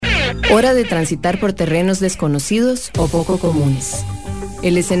Hora de transitar por terrenos desconocidos o poco comunes.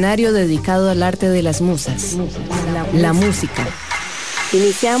 El escenario dedicado al arte de las musas, la música.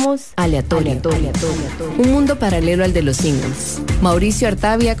 Iniciamos Aleatorio. Un mundo paralelo al de los singles. Mauricio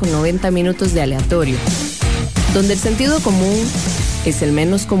Artavia con 90 minutos de aleatorio, donde el sentido común es el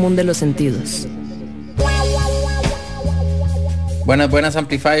menos común de los sentidos. Buenas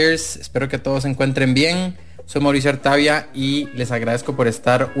Amplifiers, espero que todos se encuentren bien. Soy Mauricio Artavia y les agradezco por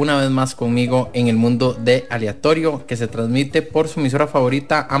estar una vez más conmigo en el mundo de Aleatorio, que se transmite por su emisora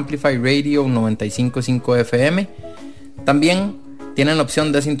favorita Amplify Radio 95.5 FM. También tienen la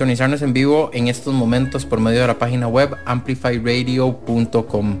opción de sintonizarnos en vivo en estos momentos por medio de la página web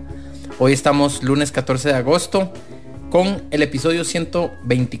amplifyradio.com. Hoy estamos lunes 14 de agosto con el episodio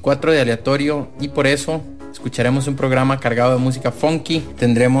 124 de Aleatorio y por eso escucharemos un programa cargado de música funky.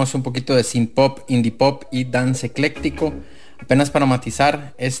 Tendremos un poquito de synth pop, indie pop y dance ecléctico, apenas para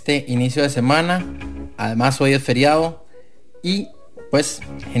matizar este inicio de semana. Además hoy es feriado y pues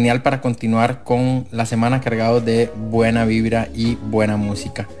genial para continuar con la semana cargado de buena vibra y buena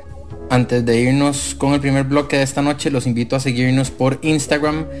música. Antes de irnos con el primer bloque de esta noche, los invito a seguirnos por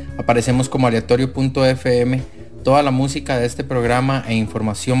Instagram. Aparecemos como aleatorio.fm. Toda la música de este programa e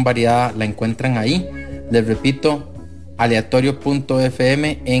información variada la encuentran ahí. Les repito,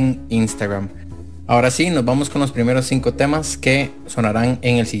 aleatorio.fm en Instagram. Ahora sí, nos vamos con los primeros 5 temas que sonarán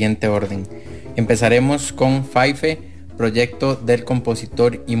en el siguiente orden. Empezaremos con Fife, proyecto del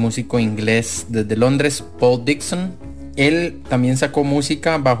compositor y músico inglés desde Londres, Paul Dixon. Él también sacó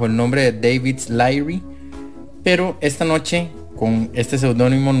música bajo el nombre de David Lyry, pero esta noche, con este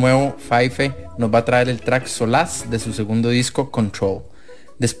seudónimo nuevo, Fife nos va a traer el track Solaz de su segundo disco, Control.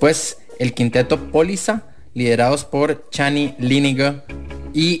 Después, el quinteto Polisa, liderados por Chani Liniger,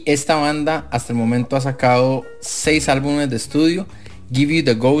 y esta banda hasta el momento ha sacado 6 álbumes de estudio: Give You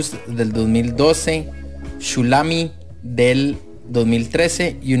the Ghost del 2012, Shulami del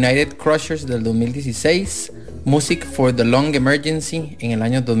 2013, United Crushers del 2016, Music for the Long Emergency en el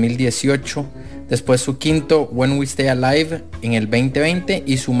año 2018, después su quinto When We Stay Alive en el 2020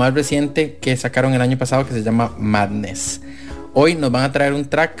 y su más reciente que sacaron el año pasado, que se llama Madness. Hoy nos van a traer un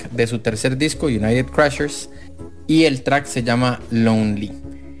track de su tercer disco, United Crushers, y el track se llama Lonely.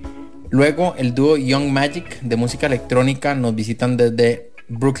 Luego el dúo Young Magic de música electrónica nos visitan desde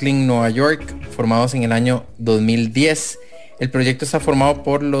Brooklyn, Nueva York, formados en el año 2010. El proyecto está formado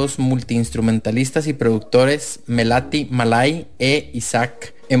por los multiinstrumentalistas y productores Melati Malay e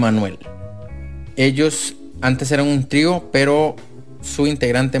Isaac Emanuel. Ellos antes eran un trío, pero su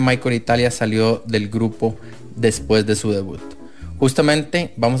integrante Michael Italia salió del grupo después de su debut.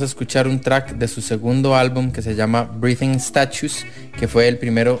 Justamente vamos a escuchar un track de su segundo álbum que se llama Breathing Statues, que fue el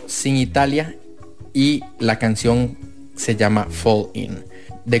primero sin Italia, y la canción se llama Fall In.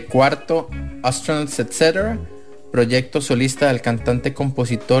 De cuarto, Astronauts Etc., proyecto solista del cantante,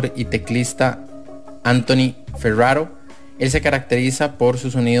 compositor y teclista Anthony Ferraro. Él se caracteriza por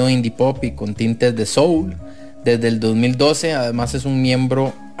su sonido indie pop y con tintes de soul. Desde el 2012 además es un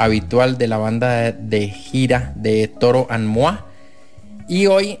miembro habitual de la banda de gira de Toro and Moi. Y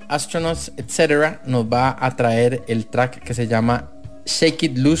hoy Astronauts Etc. nos va a traer el track que se llama Shake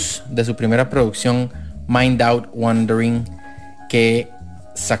It Loose de su primera producción Mind Out Wandering, que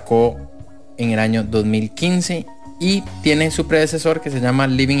sacó en el año 2015, y tiene su predecesor que se llama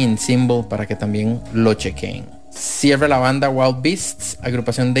Living in Symbol para que también lo chequeen. Cierra la banda Wild Beasts,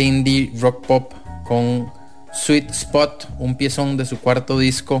 agrupación de indie rock pop, con Sweet Spot, un piezón de su cuarto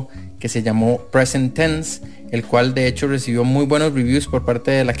disco que se llamó Present Tense, el cual de hecho recibió muy buenos reviews por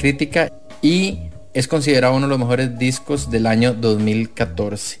parte de la crítica y es considerado uno de los mejores discos del año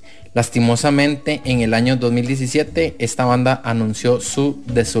 2014. Lastimosamente, en el año 2017 esta banda anunció su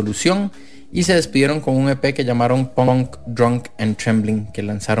disolución y se despidieron con un EP que llamaron Punk, Drunk and Trembling, que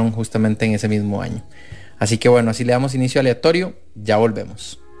lanzaron justamente en ese mismo año. Así que bueno, así le damos inicio a Aleatorio, ya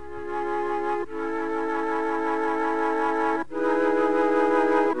volvemos.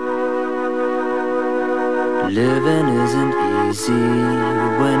 Living isn't easy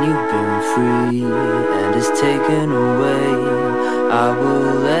when you've been free and it's taken away. I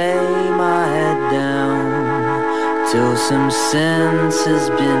will lay my head down till some sense has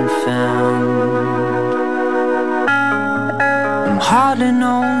been found. I'm hardly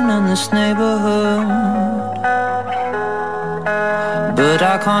known in this neighborhood, but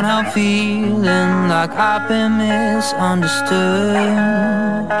I can't help feeling like I've been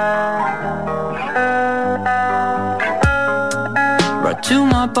misunderstood. Right to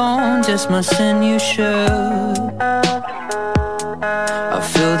my bones, yes, my sinew should. I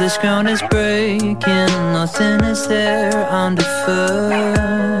feel this ground is breaking, nothing is there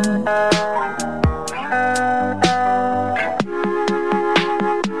underfoot.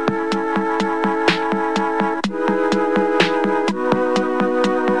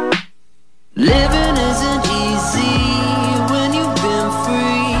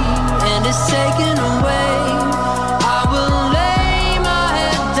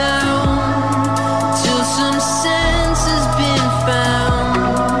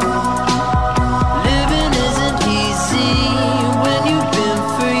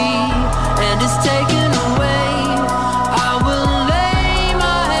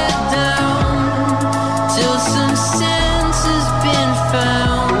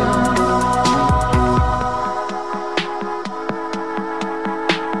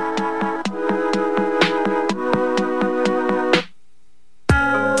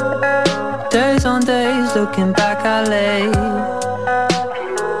 Days on days looking back I lay.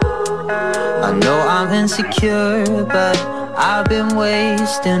 I know I'm insecure, but I've been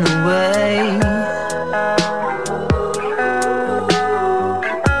wasting away.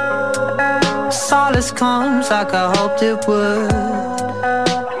 Solace comes like I hoped it would.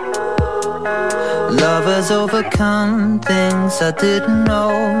 Lovers overcome things I didn't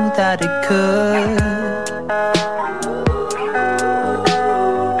know that it could.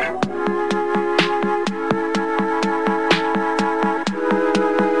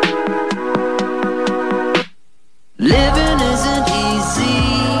 Living isn't easy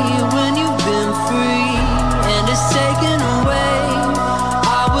when you've been free and it's taken away.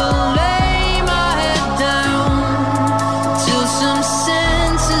 I will lay my head down till some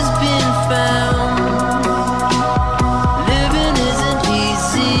sense has been found. Living isn't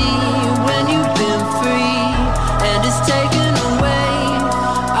easy when you've been free and it's taken away.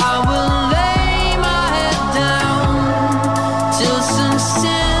 I will lay my head down till some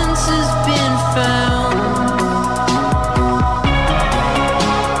sense has been found.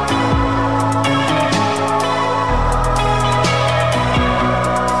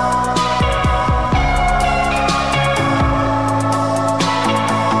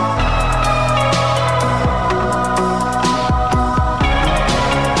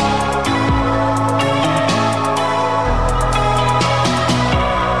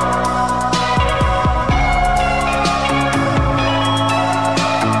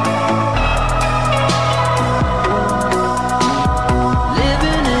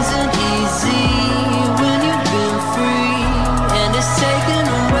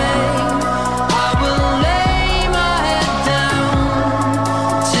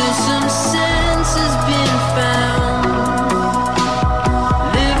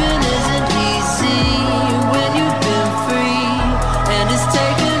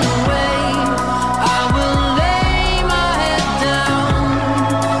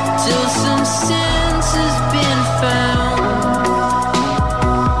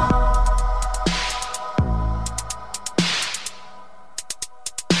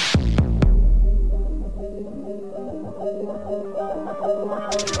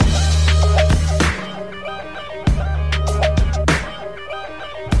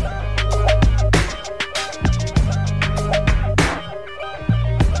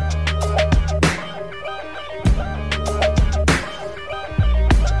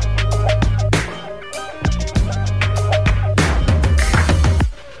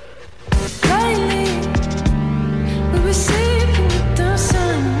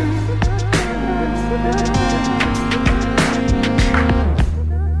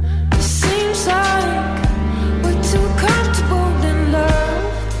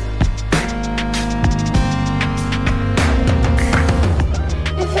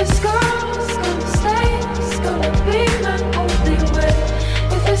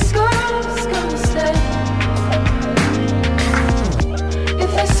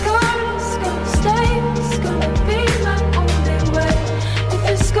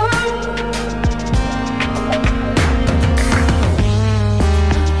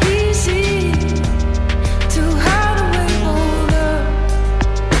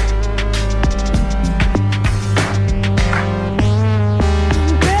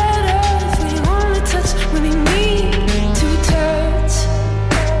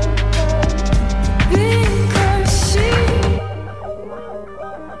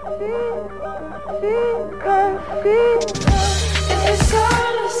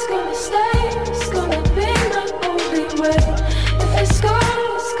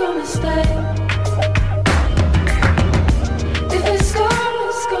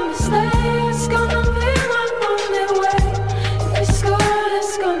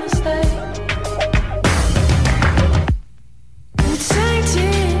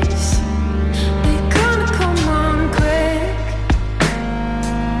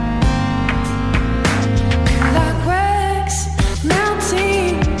 Like where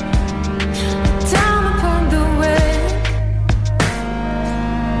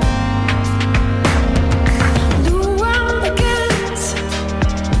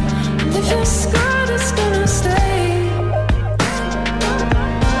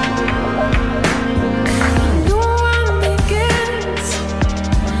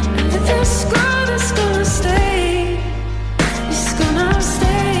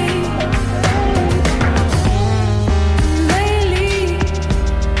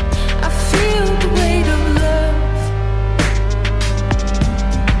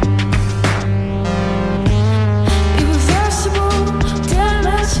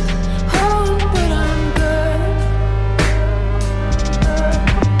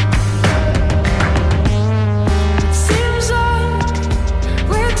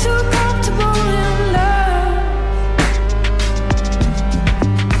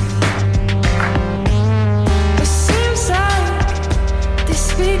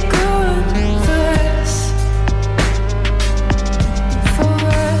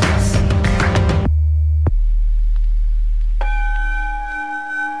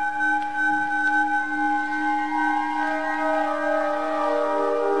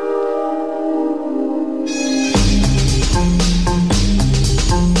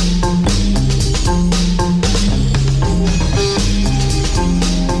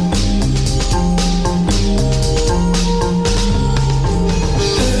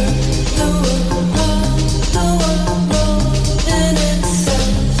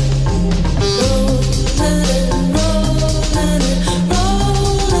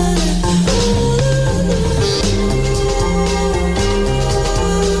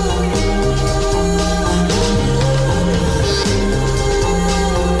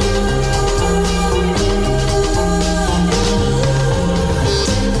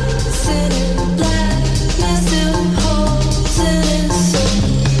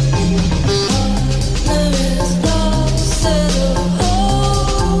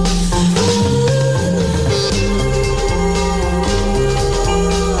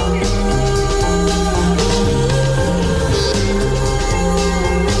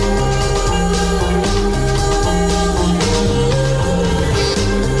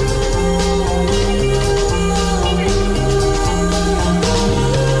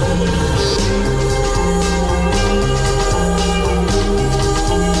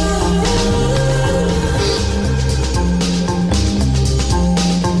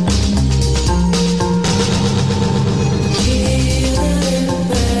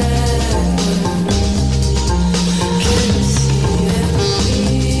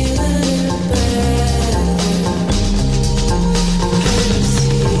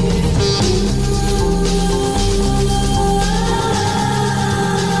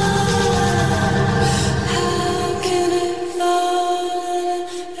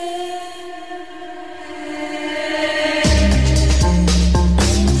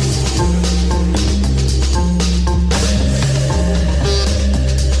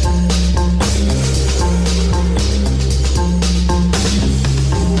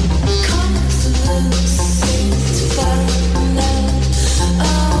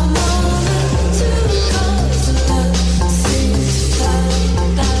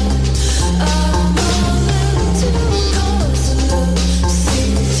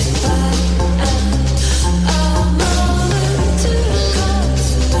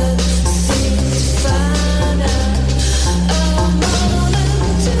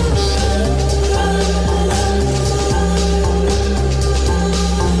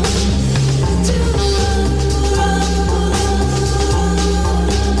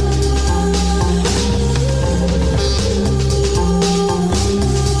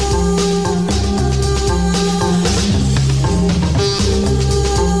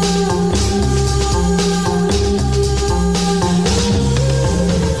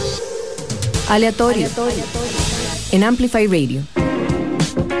Aleatorio. En Amplify Radio.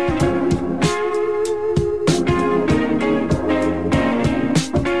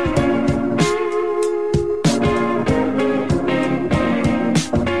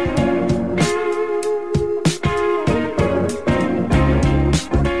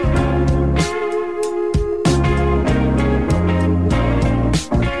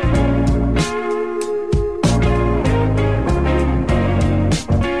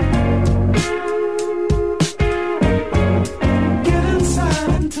 Give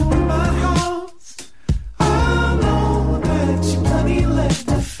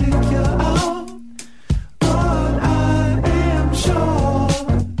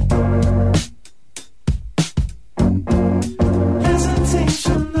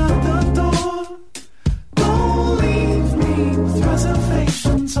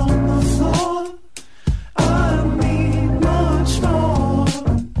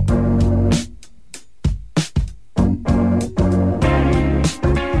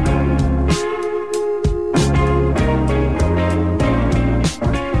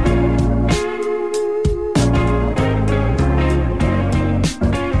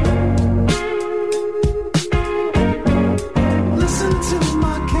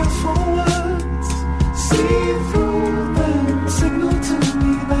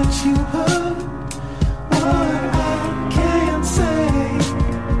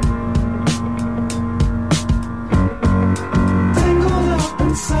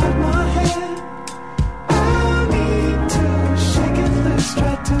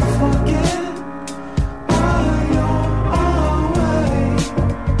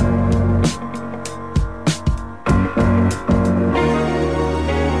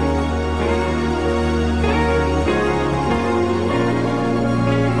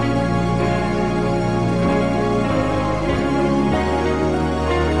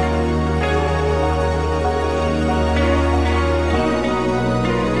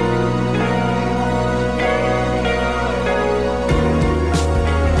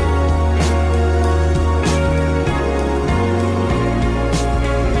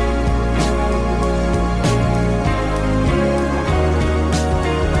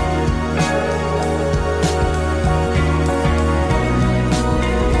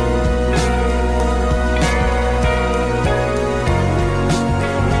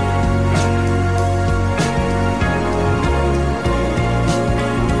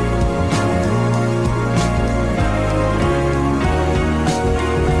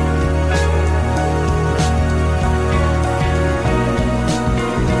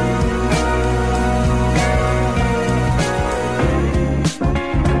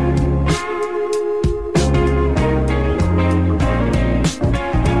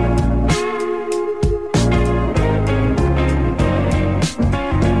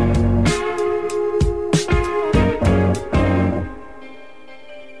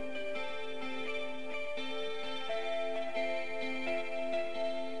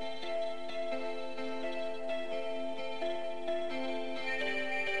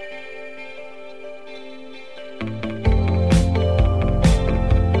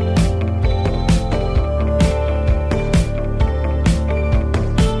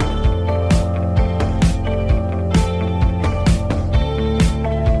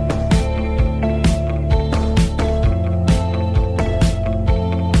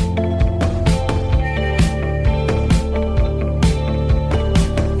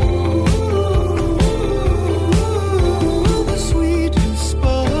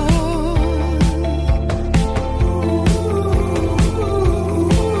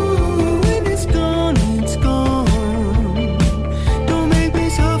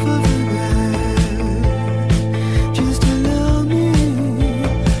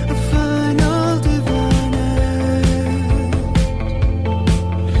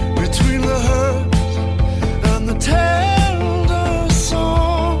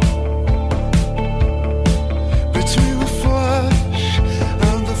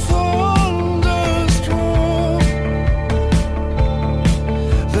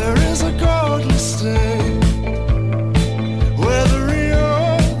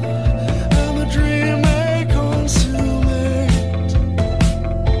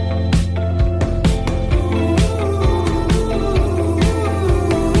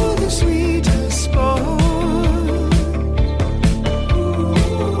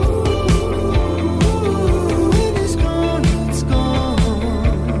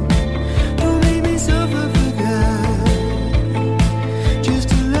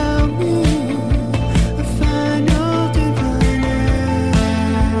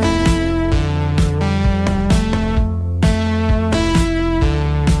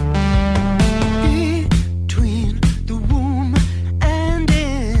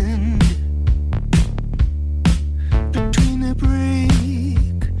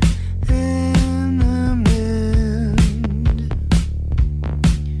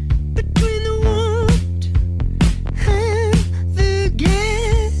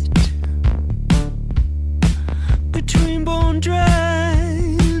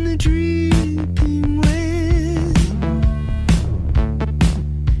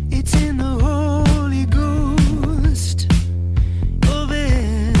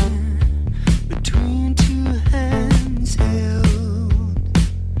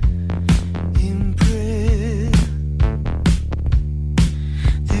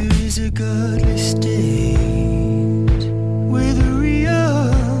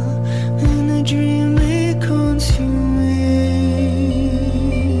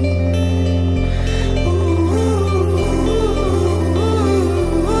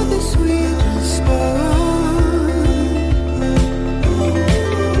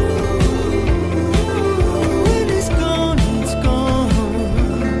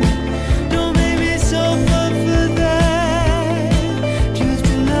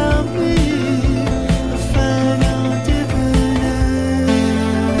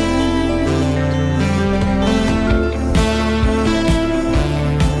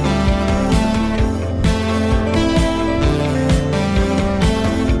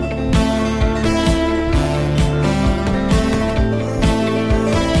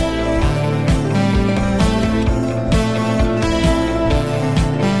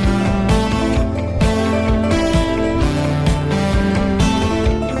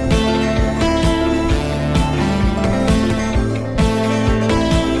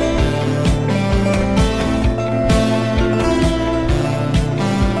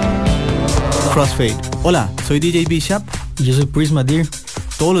Crossfade. Hola, soy DJ Bishop. Y yo soy Prisma Deer.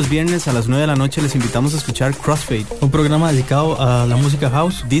 Todos los viernes a las 9 de la noche les invitamos a escuchar Crossfade, un programa dedicado a la música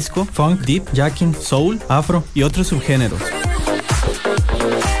house, disco, funk, deep, jacking, soul, afro y otros subgéneros.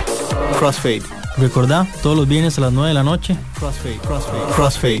 Crossfade. Recordá, todos los viernes a las 9 de la noche.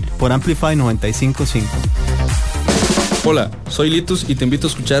 Crossfade por Amplify 95.5. Hola, soy Litus y te invito a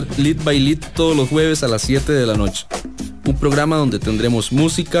escuchar Lead by Lead todos los jueves a las 7 de la noche. Un programa donde tendremos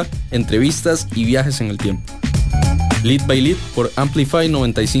música, entrevistas y viajes en el tiempo. Lead by Lead por Amplify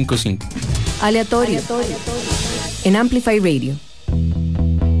 95.5. Aleatorio. En Amplify Radio.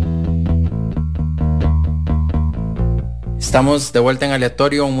 Estamos de vuelta en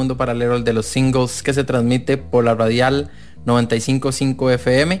Aleatorio, un mundo paralelo al de los singles que se transmite por la radial 95.5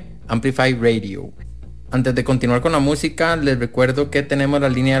 FM, Amplify Radio. Antes de continuar con la música, les recuerdo que tenemos la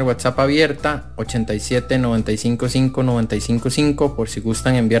línea del WhatsApp abierta, 87 95 5 95 5, por si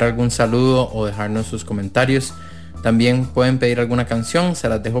gustan enviar algún saludo o dejarnos sus comentarios. También pueden pedir alguna canción, se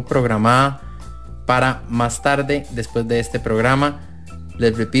las dejo programada para más tarde, después de este programa.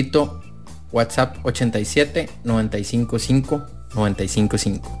 Les repito, WhatsApp 87 95 5 95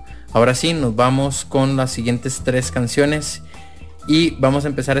 5. Ahora sí, nos vamos con las siguientes 3 canciones. Y vamos a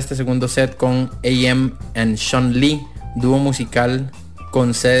empezar este segundo set con AM and Sean Lee, dúo musical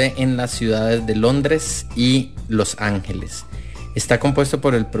con sede en las ciudades de Londres y Los Ángeles. Está compuesto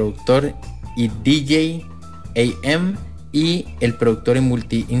por el productor y DJ AM y el productor y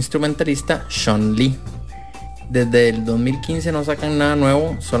multiinstrumentalista Sean Lee. Desde el 2015 no sacan nada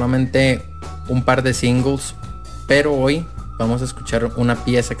nuevo, solamente un par de singles, pero hoy vamos a escuchar una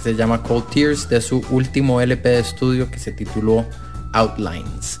pieza que se llama Cold Tears de su último LP de estudio que se tituló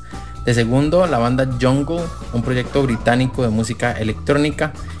Outlines. De segundo, la banda Jungle, un proyecto británico de música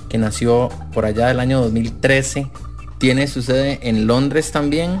electrónica que nació por allá del año 2013, tiene su sede en Londres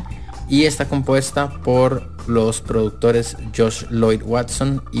también y está compuesta por los productores Josh Lloyd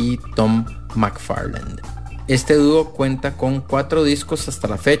Watson y Tom McFarland. Este dúo cuenta con 4 discos hasta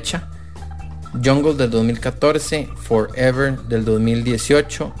la fecha: Jungle del 2014, Forever del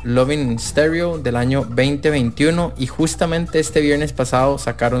 2018, Loving in Stereo del año 2021 y justamente este viernes pasado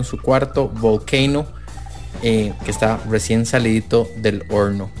sacaron su cuarto, Volcano, que está recién salidito del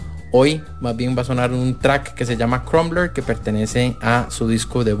horno. Hoy más bien va a sonar un track que se llama Crumbler, que pertenece a su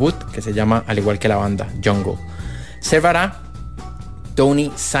disco debut, que se llama al igual que la banda, Jungle. Cerrará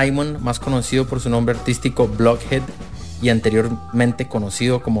Tony Simon, más conocido por su nombre artístico Blockhead y anteriormente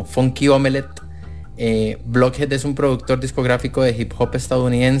conocido como Funky Omelette. Blockhead es un productor discográfico de hip hop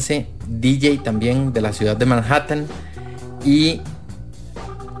estadounidense, DJ también de la ciudad de Manhattan, y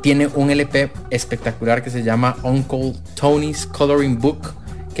tiene un LP espectacular que se llama Uncle Tony's Coloring Book,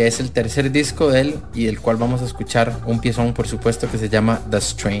 que es el tercer disco de él y del cual vamos a escuchar un piezón, por supuesto, que se llama The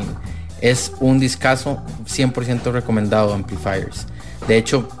Strain. Es un discazo 100% recomendado, Amplifiers. De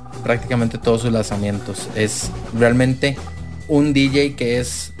hecho, prácticamente todos sus lanzamientos. Es realmente un DJ que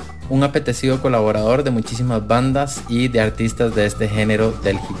es un apetecido colaborador de muchísimas bandas y de artistas de este género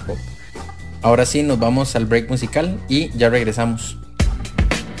del hip hop. Ahora sí, nos vamos al break musical y ya regresamos.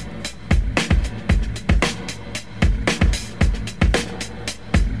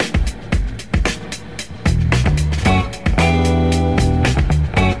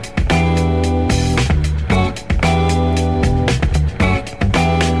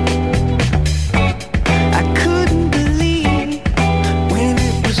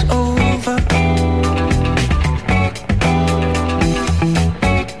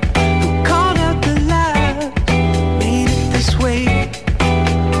 Way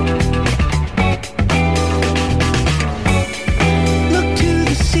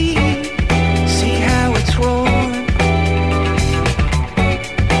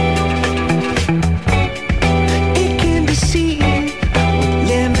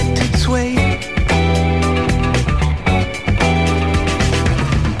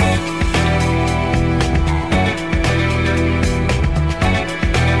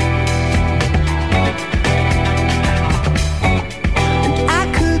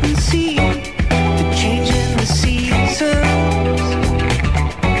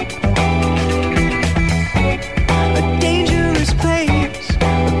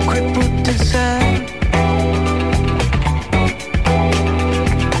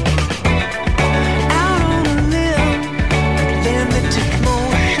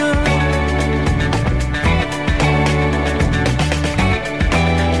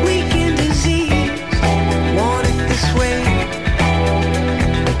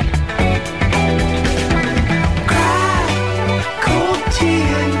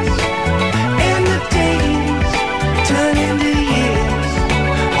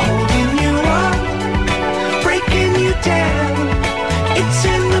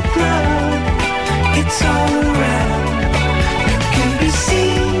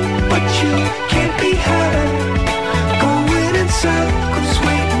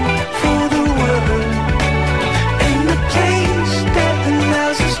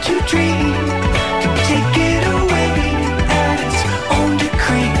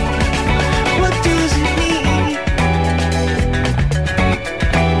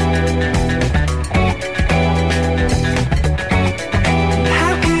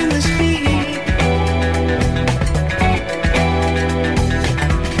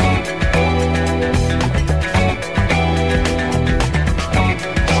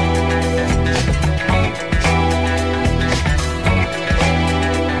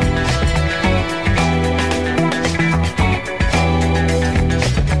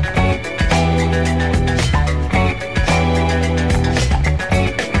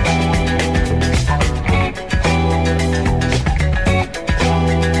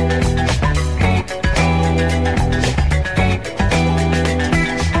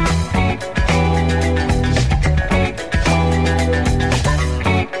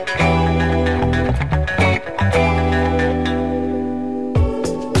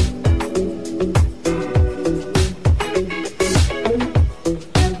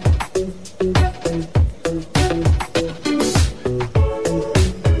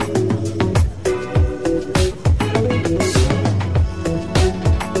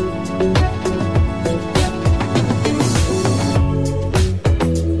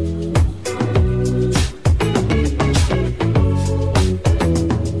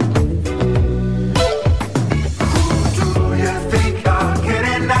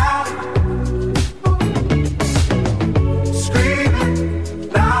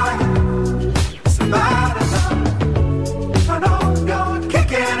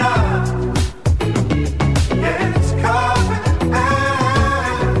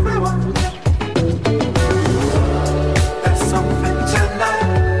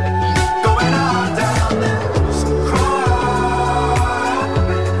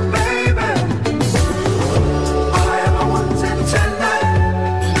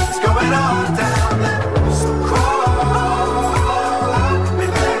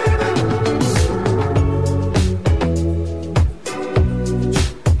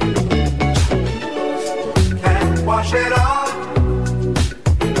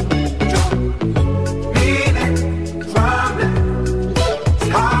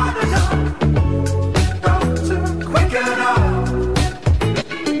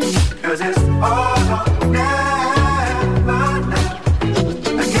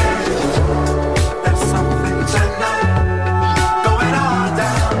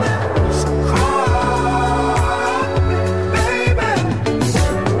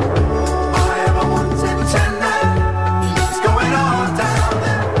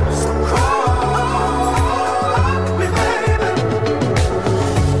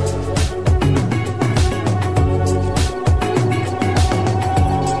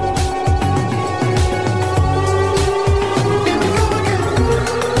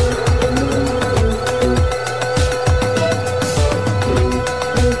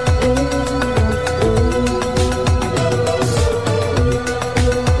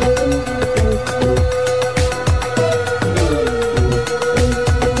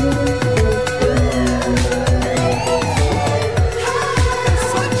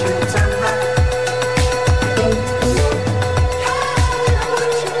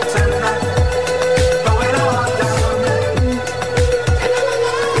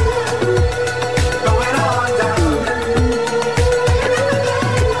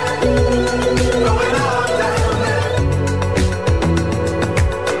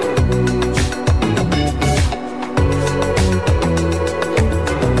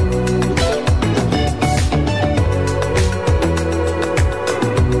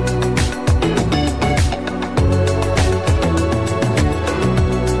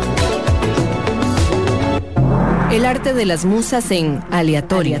arte de las musas en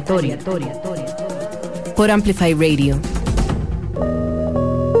Aleatorio. Por Amplify Radio.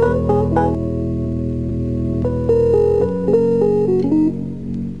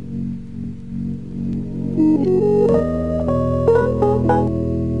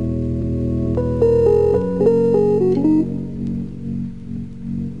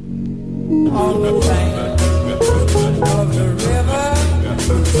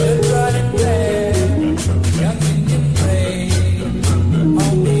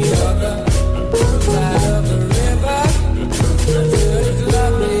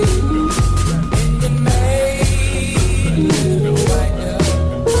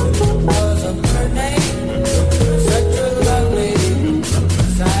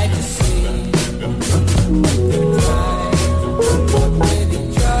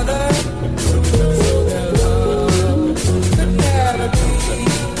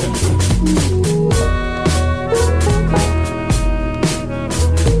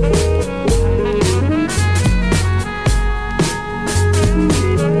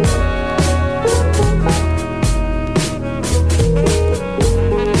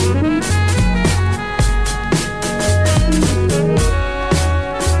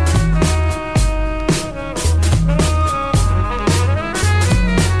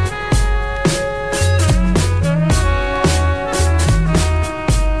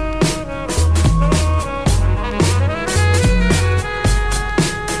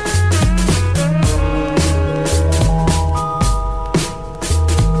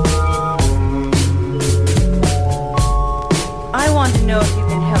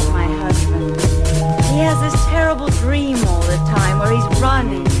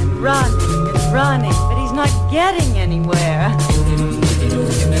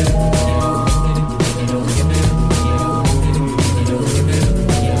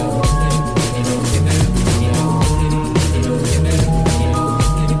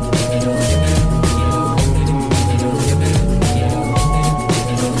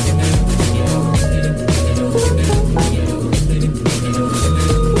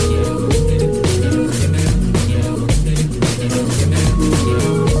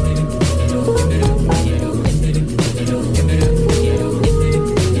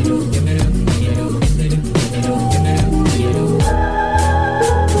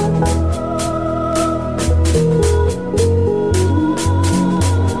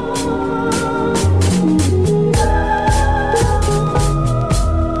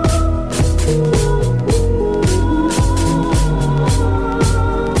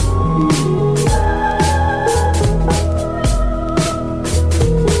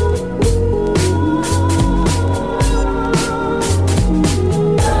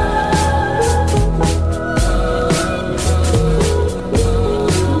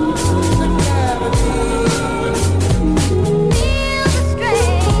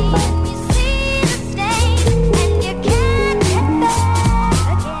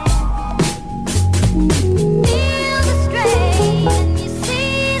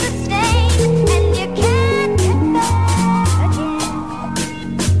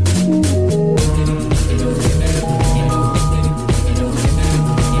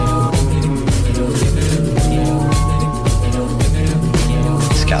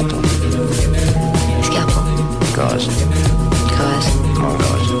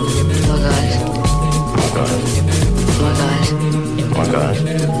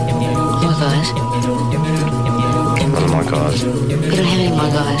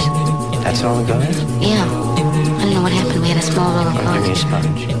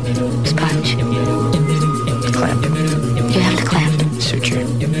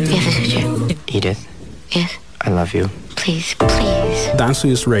 Dance to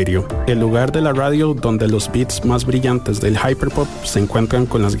This Radio, el lugar de la radio donde los beats más brillantes del hyperpop se encuentran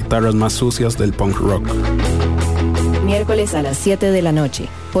con las guitarras más sucias del punk rock. Miércoles a las 7 de la noche,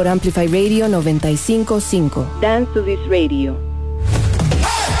 por Amplify Radio 95.5. Dance to This Radio.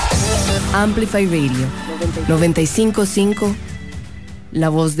 Amplify Radio 95.5. La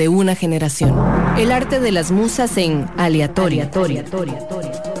voz de una generación. El arte de las musas en Aleatorio.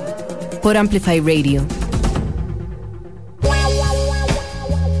 Por Amplify Radio.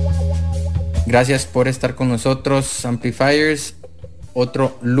 Gracias por estar con nosotros, Amplifiers.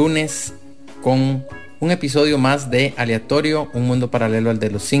 Otro lunes con un episodio más de Aleatorio, un mundo paralelo al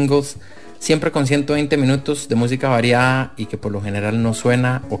de los singles. Siempre con 120 minutos de música variada y que por lo general no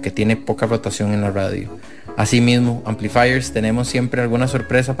suena o que tiene poca rotación en la radio. Asimismo, Amplifiers, tenemos siempre alguna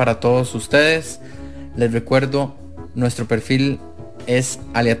sorpresa para todos ustedes. Les recuerdo, nuestro perfil es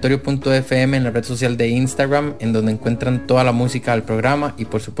aleatorio.fm en la red social de Instagram, en donde encuentran toda la música del programa y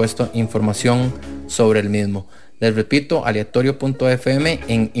por supuesto información sobre el mismo. Les repito, aleatorio.fm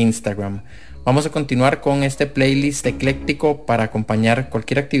en Instagram. Vamos a continuar con este playlist ecléctico para acompañar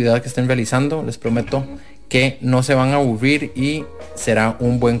cualquier actividad que estén realizando. Les prometo que no se van a aburrir y será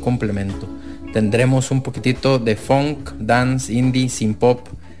un buen complemento. Tendremos un poquitito de funk, dance, indie, synth pop,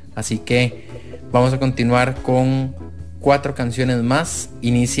 así que vamos a continuar con 4 canciones más.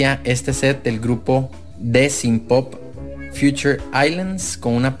 Inicia este set del grupo de synth pop Future Islands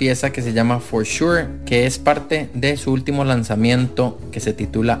con una pieza que se llama For Sure, que es parte de su último lanzamiento que se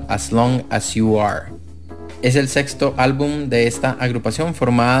titula As Long As You Are. Es el 6º álbum de esta agrupación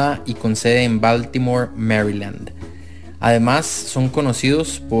formada y con sede en Baltimore, Maryland. Además son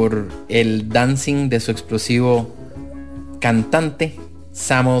conocidos por el dancing de su explosivo cantante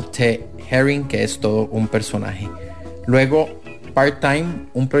Samuel T. Herring, que es todo un personaje. Luego Part-Time,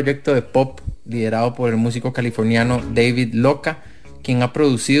 un proyecto de pop liderado por el músico californiano David Loca, quien ha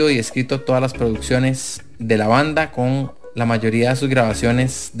producido y escrito todas las producciones de la banda, con la mayoría de sus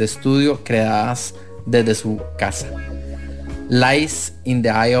grabaciones de estudio creadas desde su casa. Lies in the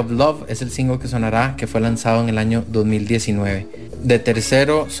Eye of Love es el single que sonará, que fue lanzado en el año 2019. De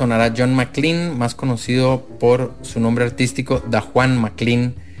tercero sonará John McLean, más conocido por su nombre artístico DaJuan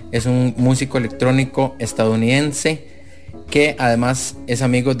McLean. Es un músico electrónico estadounidense que además es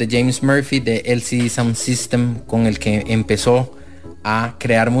amigo de James Murphy de LCD Sound System, con el que empezó a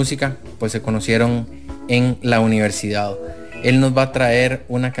crear música, pues se conocieron en la universidad. Él nos va a traer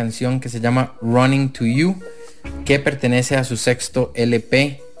una canción que se llama Running to You, que pertenece a su 6º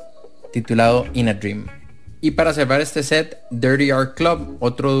LP titulado In a Dream. Y para cerrar este set, Dirty Art Club,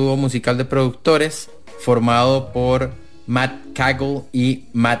 otro dúo musical de productores formado por Matt Cagle y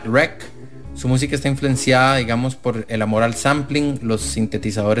Matt Reck. Su música está influenciada, digamos, por el amor al sampling, los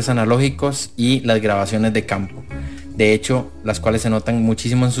sintetizadores analógicos y las grabaciones de campo. De hecho, las cuales se notan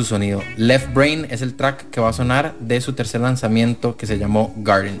muchísimo en su sonido. Left Brain es el track que va a sonar de su tercer lanzamiento, que se llamó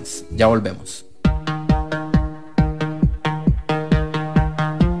Gardens. Ya volvemos.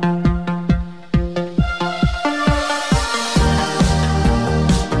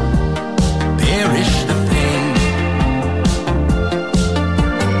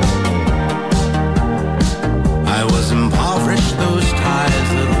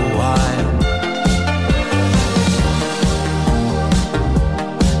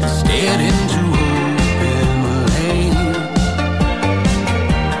 Into open lane.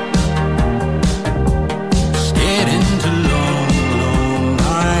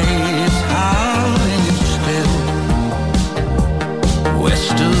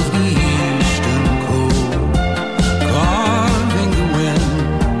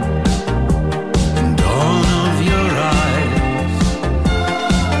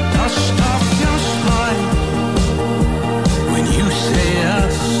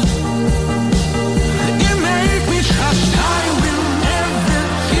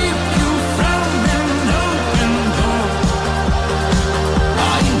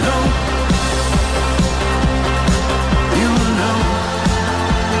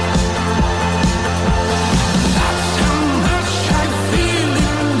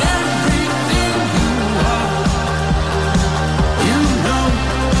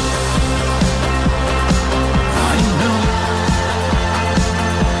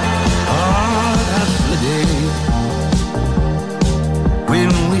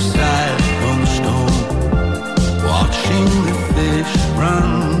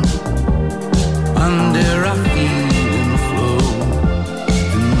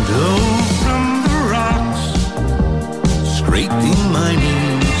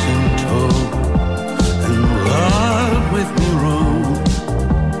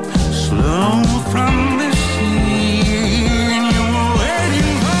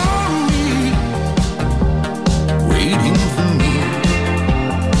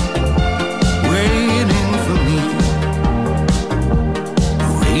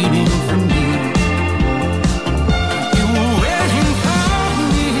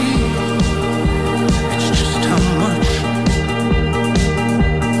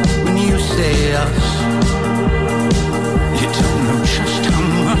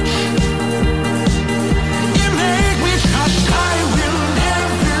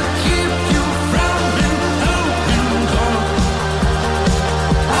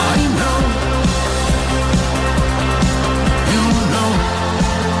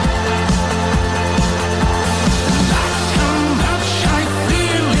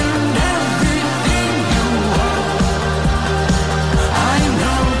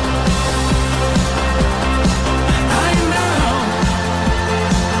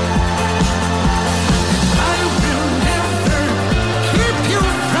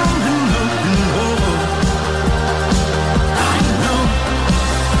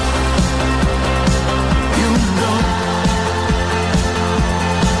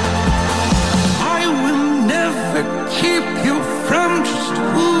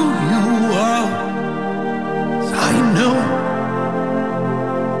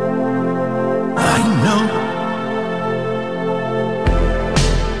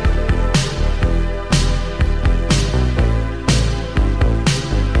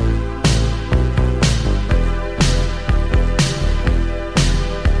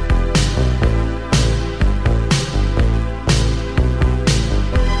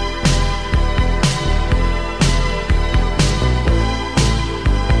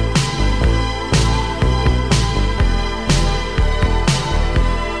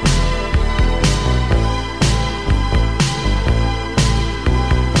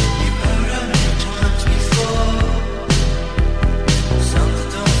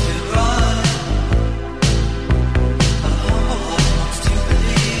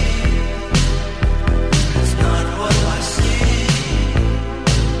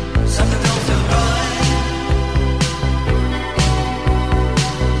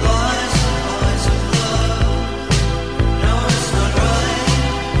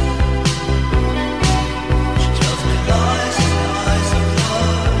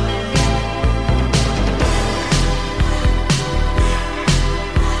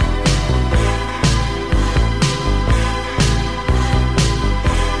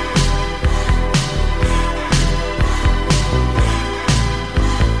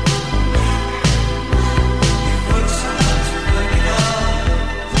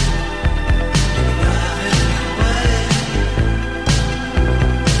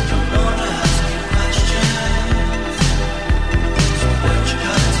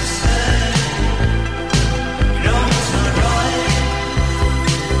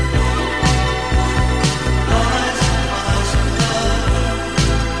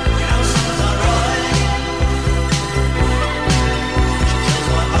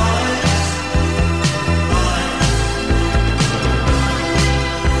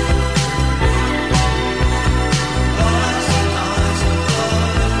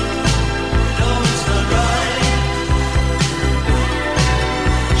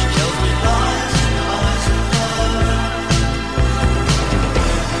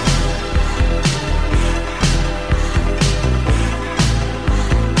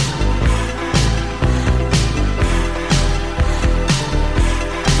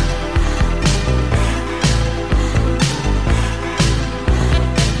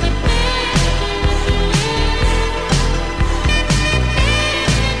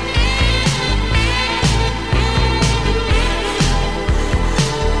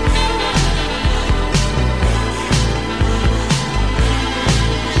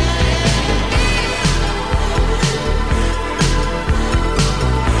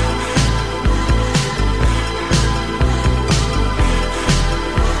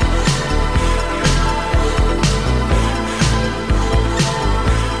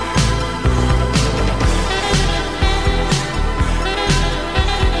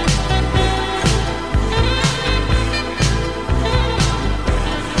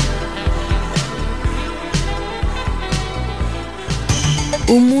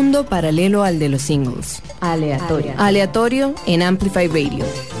 Un mundo paralelo al de los singles. Aleatorio. Aleatorio en Amplify Radio.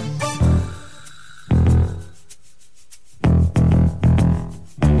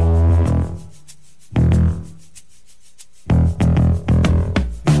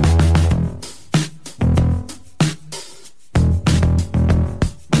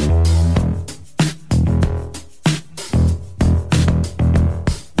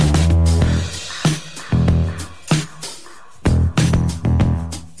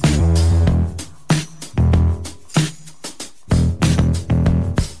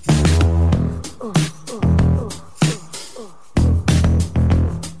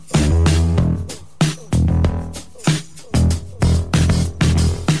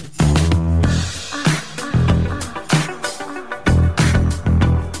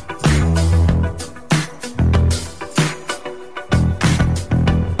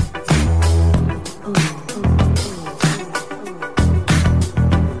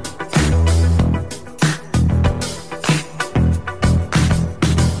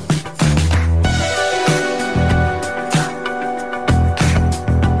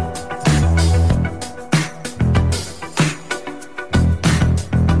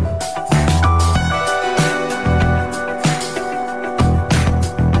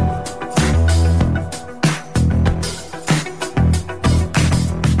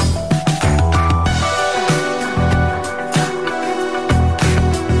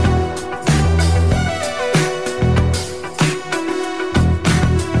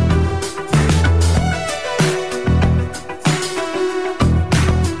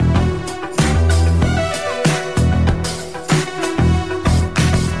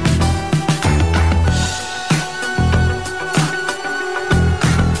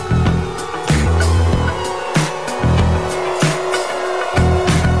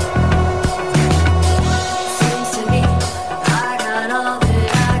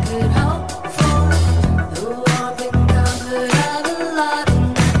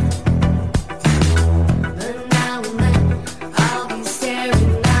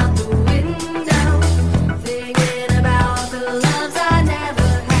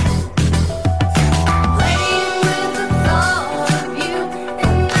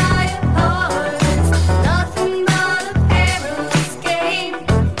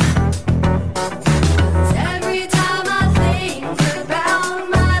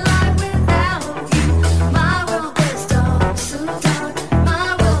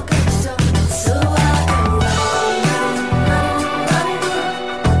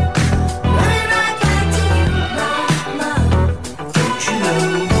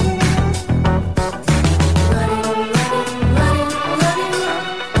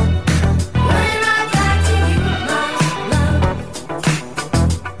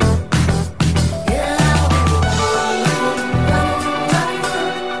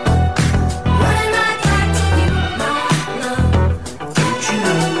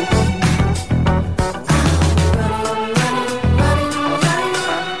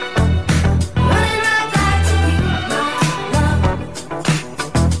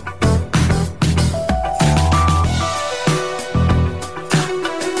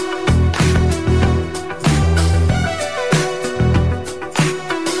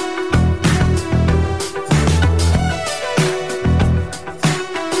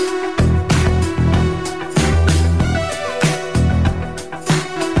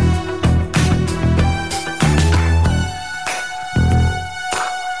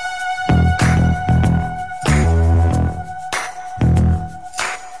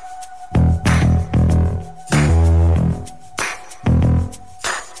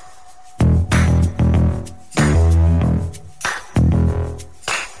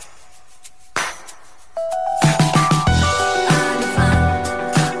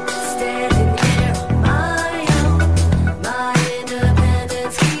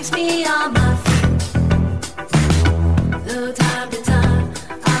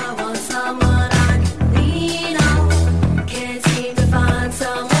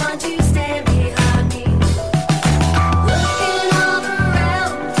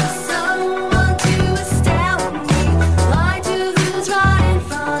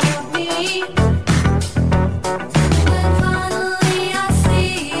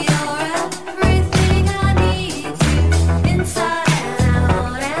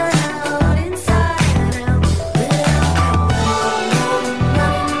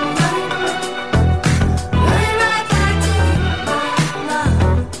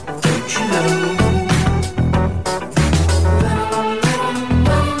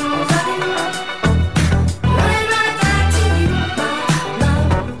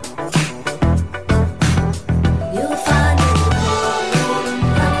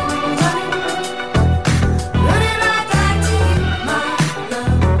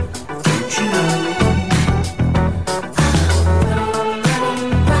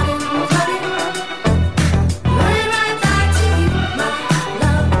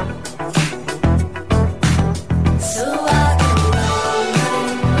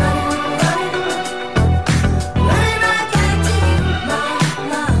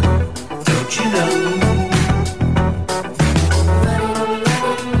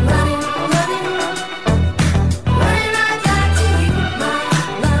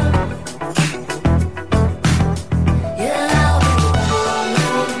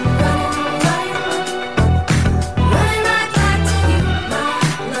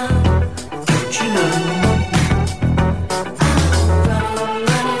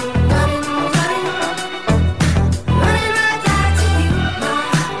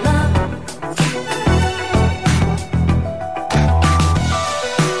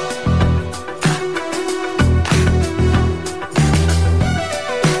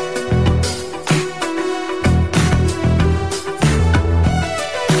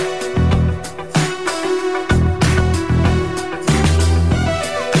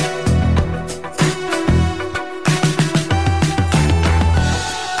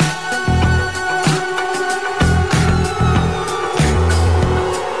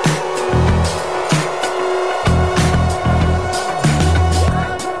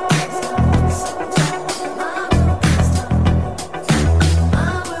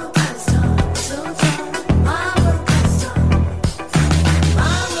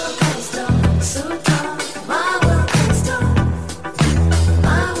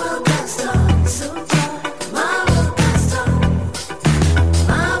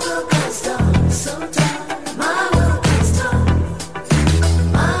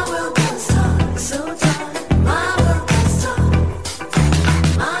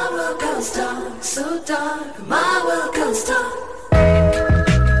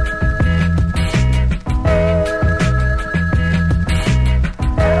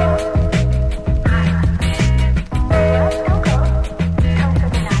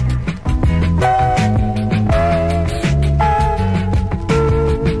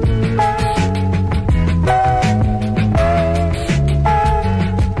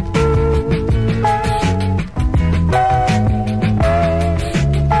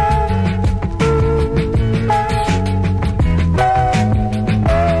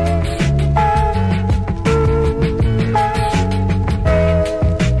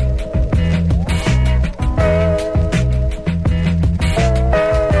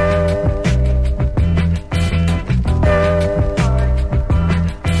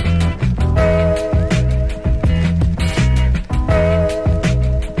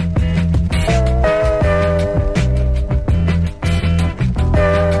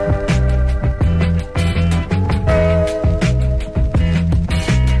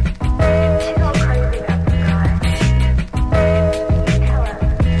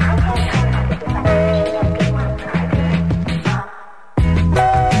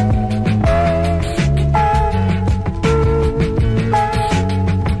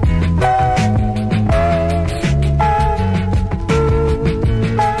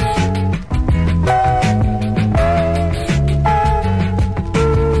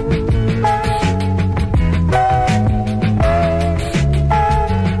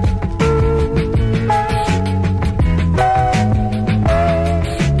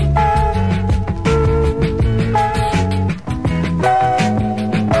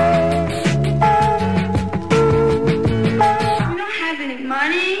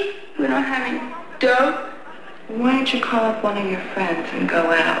 one of your friends and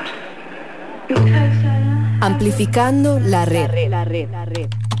go out. Amplificando la red.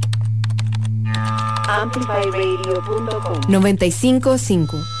 Amplifyradio.com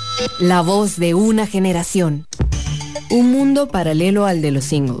 95.5. La voz de una generación. Un mundo paralelo al de los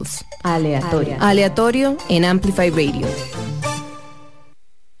singles. Aleatorio. Aleatorio en Amplify Radio.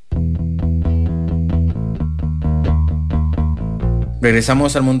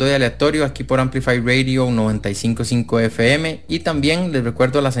 Regresamos al mundo de aleatorio aquí por Amplify Radio 95.5 FM y también les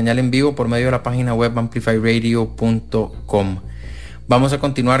recuerdo la señal en vivo por medio de la página web amplifyradio.com. Vamos a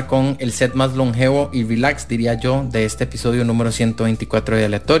continuar con el set más longevo y relax, diría yo, de este episodio número 124 de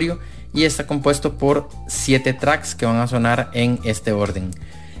aleatorio, y está compuesto por 7 tracks que van a sonar en este orden.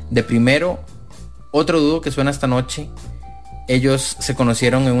 De primero, otro dúo que suena esta noche. Ellos se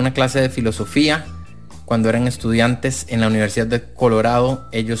conocieron en una clase de filosofía cuando eran estudiantes en la Universidad de Colorado.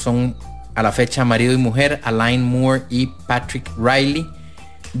 Ellos son a la fecha marido y mujer, Alain Moore y Patrick Riley.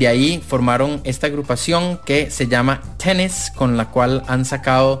 De ahí formaron esta agrupación que se llama Tennis, con la cual han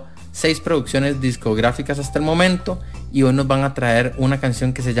sacado 6 producciones discográficas hasta el momento, y hoy nos van a traer una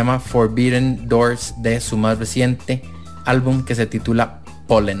canción que se llama Forbidden Doors de su más reciente álbum que se titula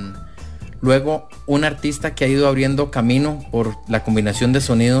Pollen. Luego, un artista que ha ido abriendo camino por la combinación de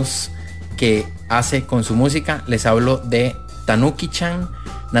sonidos que hace con su música. Les hablo de Tanuki-chan,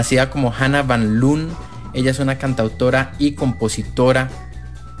 nacida como Hannah Van Loon. Ella es una cantautora y compositora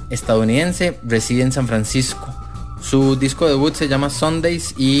estadounidense, reside en San Francisco. Su disco debut se llama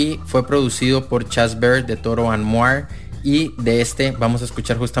Sundays y fue producido por Chas Baird de Toro and Moir, y de este vamos a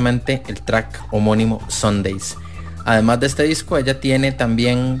escuchar justamente el track homónimo Sundays. Además de este disco, ella tiene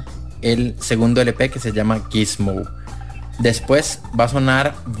también el segundo LP que se llama Gizmo. Después va a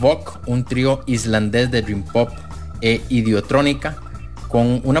sonar Vok, un trío islandés de dream pop e idiotrónica,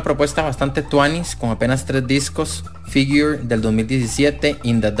 con una propuesta bastante tuanis, con apenas 3 discos: Figure del 2017,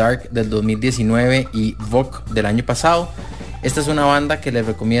 In the Dark del 2019 y Vok del año pasado. Esta es una banda que les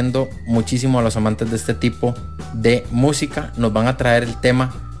recomiendo muchísimo a los amantes de este tipo de música. Nos van a traer el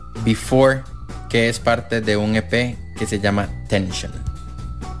tema Before, que es parte de un EP que se llama Tension.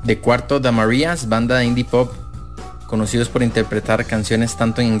 De cuarto, The Marías, banda de indie pop conocidos por interpretar canciones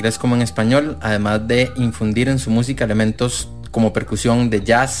tanto en inglés como en español, además de infundir en su música elementos como percusión de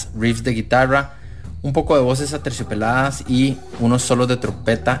jazz, riffs de guitarra, un poco de voces aterciopeladas y unos solos de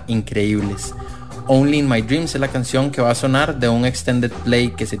trompeta increíbles. Only in My Dreams es la canción que va a sonar de un extended play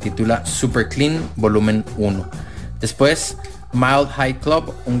que se titula Super Clean Volumen 1. Después, Mild High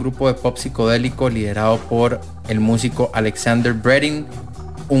Club, un grupo de pop psicodélico liderado por el músico Alexander Bredin,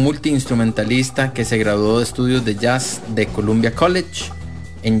 un multiinstrumentalista que se graduó de estudios de jazz de Columbia College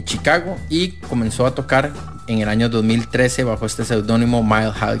en Chicago y comenzó a tocar en el año 2013 bajo este seudónimo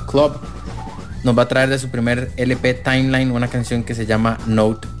Mild High Club. Nos va a traer de su primer LP Timeline una canción que se llama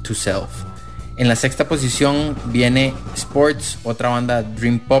Note to Self. En la sexta posición viene Sports, otra banda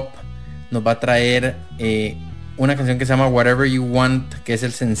dream pop. Nos va a traer una canción que se llama Whatever You Want, que es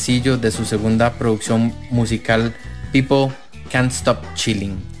el sencillo de su segunda producción musical, People Can't Stop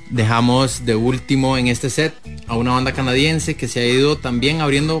Chilling. Dejamos de último en este set a una banda canadiense que se ha ido también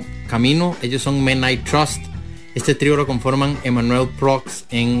abriendo camino. Ellos son Men I Trust. Este trío lo conforman Emmanuel Prox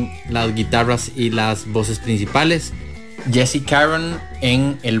en las guitarras y las voces principales, Jesse Caron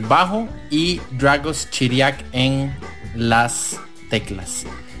en el bajo y Dragos Chiriak en las teclas.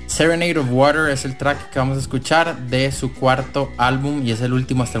 Serenade of Water es el track que vamos a escuchar de su cuarto álbum y es el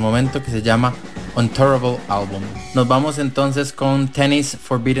último hasta el momento, que se llama Untourable Album. Nos vamos entonces con Tennis,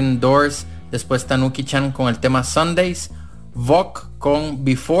 Forbidden Doors, después Tanuki-chan con el tema Sundays, Vok con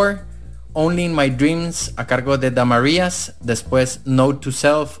Before, Only in My Dreams a cargo de The Marías, después Note to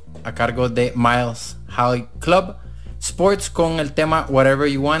Self a cargo de Miles High Club, Sports con el tema Whatever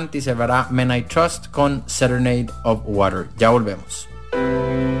You Want y cerrará Men I Trust con Serenade of Water. Ya volvemos.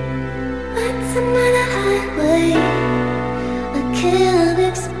 Can't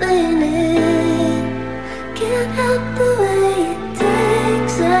explain it. Can't help the way it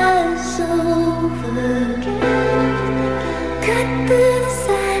takes us over. Cut through the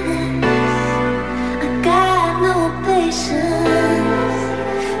silence. I got no patience.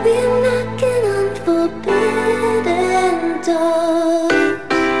 We're knocking on forbidden doors.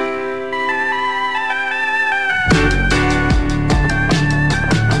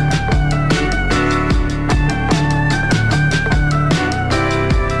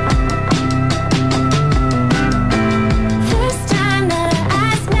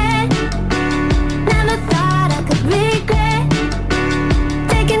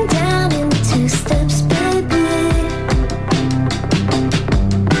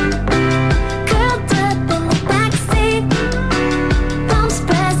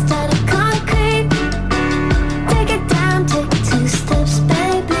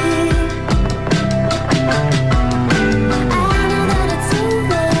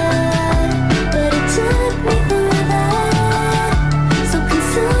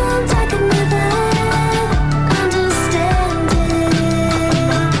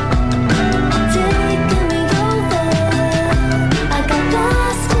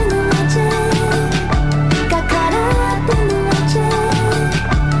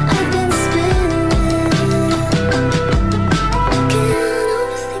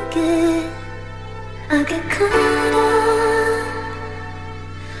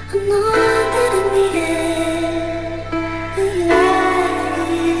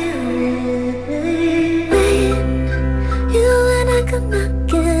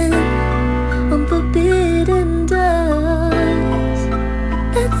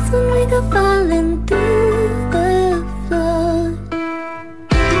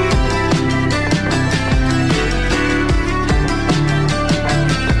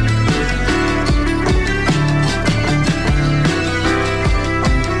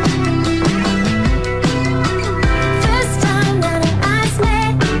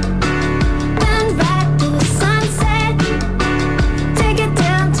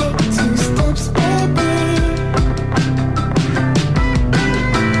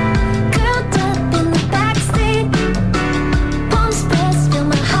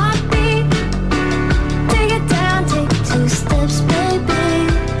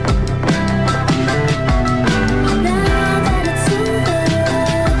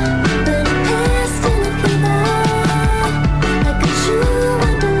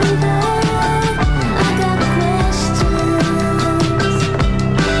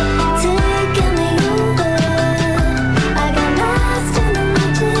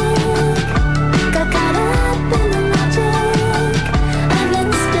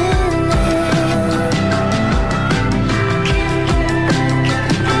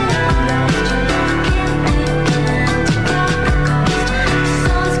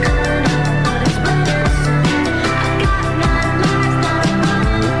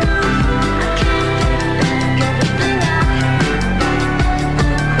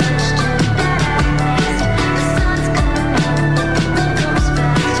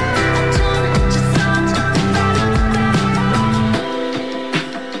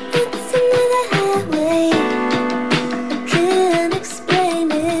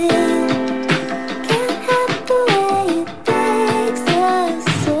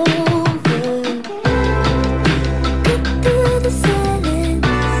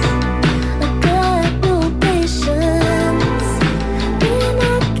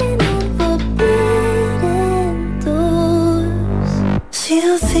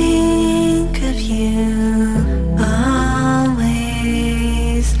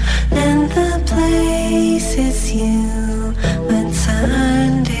 misses you on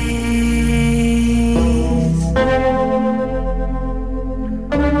Sundays.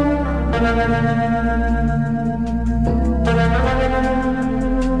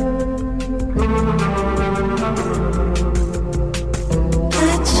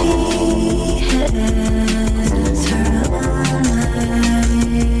 But she has her own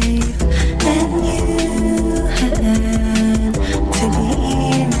life, and you had to be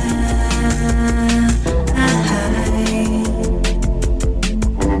enough.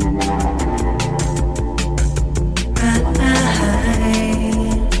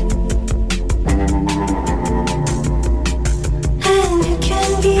 And you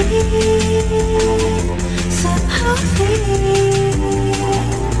can be somehow free,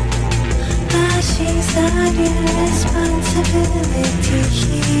 but she's not your responsibility.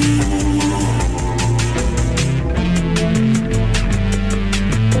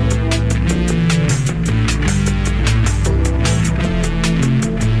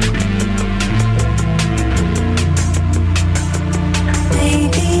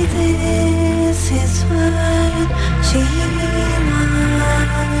 Maybe this is what she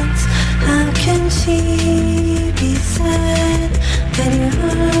wants. How can she be sad that you're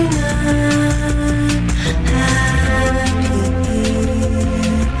not happy?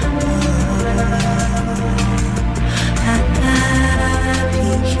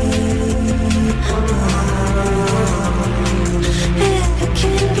 And it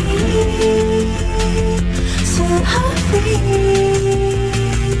can be so happy.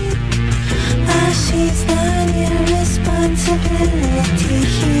 She's not your responsibility.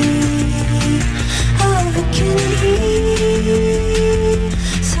 Oh, it can be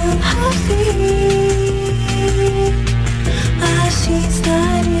so happy. She's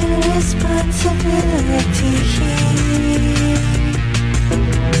not your responsibility.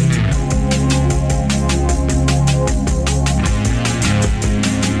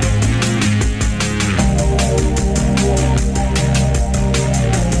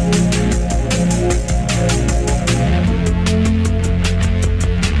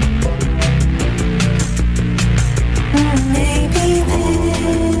 Maybe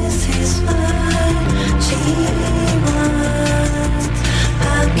this is what she wants.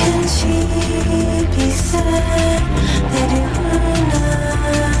 How can she be sad that you're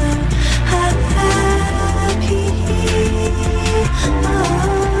not happy? Oh,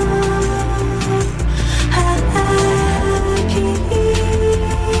 happy.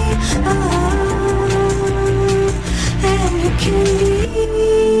 Oh, and you can be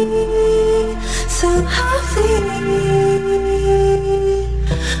so happy.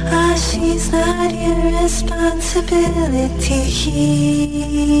 She's not your responsibility.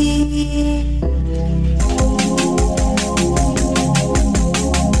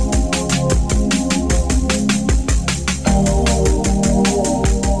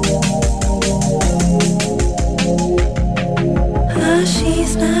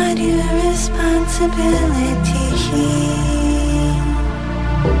 She's not your responsibility.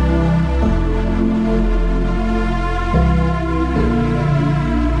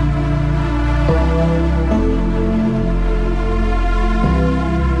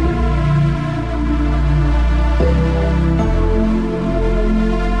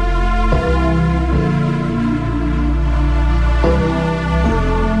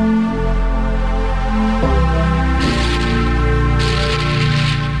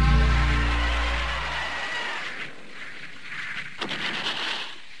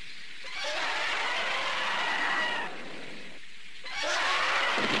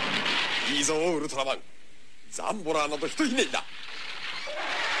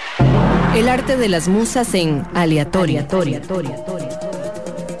 El arte de las musas en Aleatorio.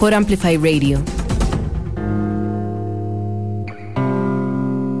 Por Amplify Radio.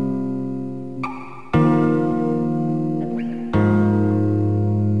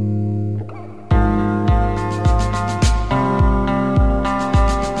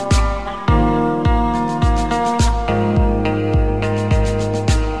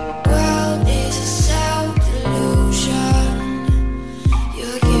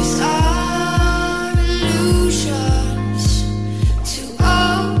 Illusions to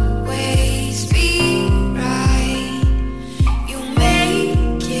always be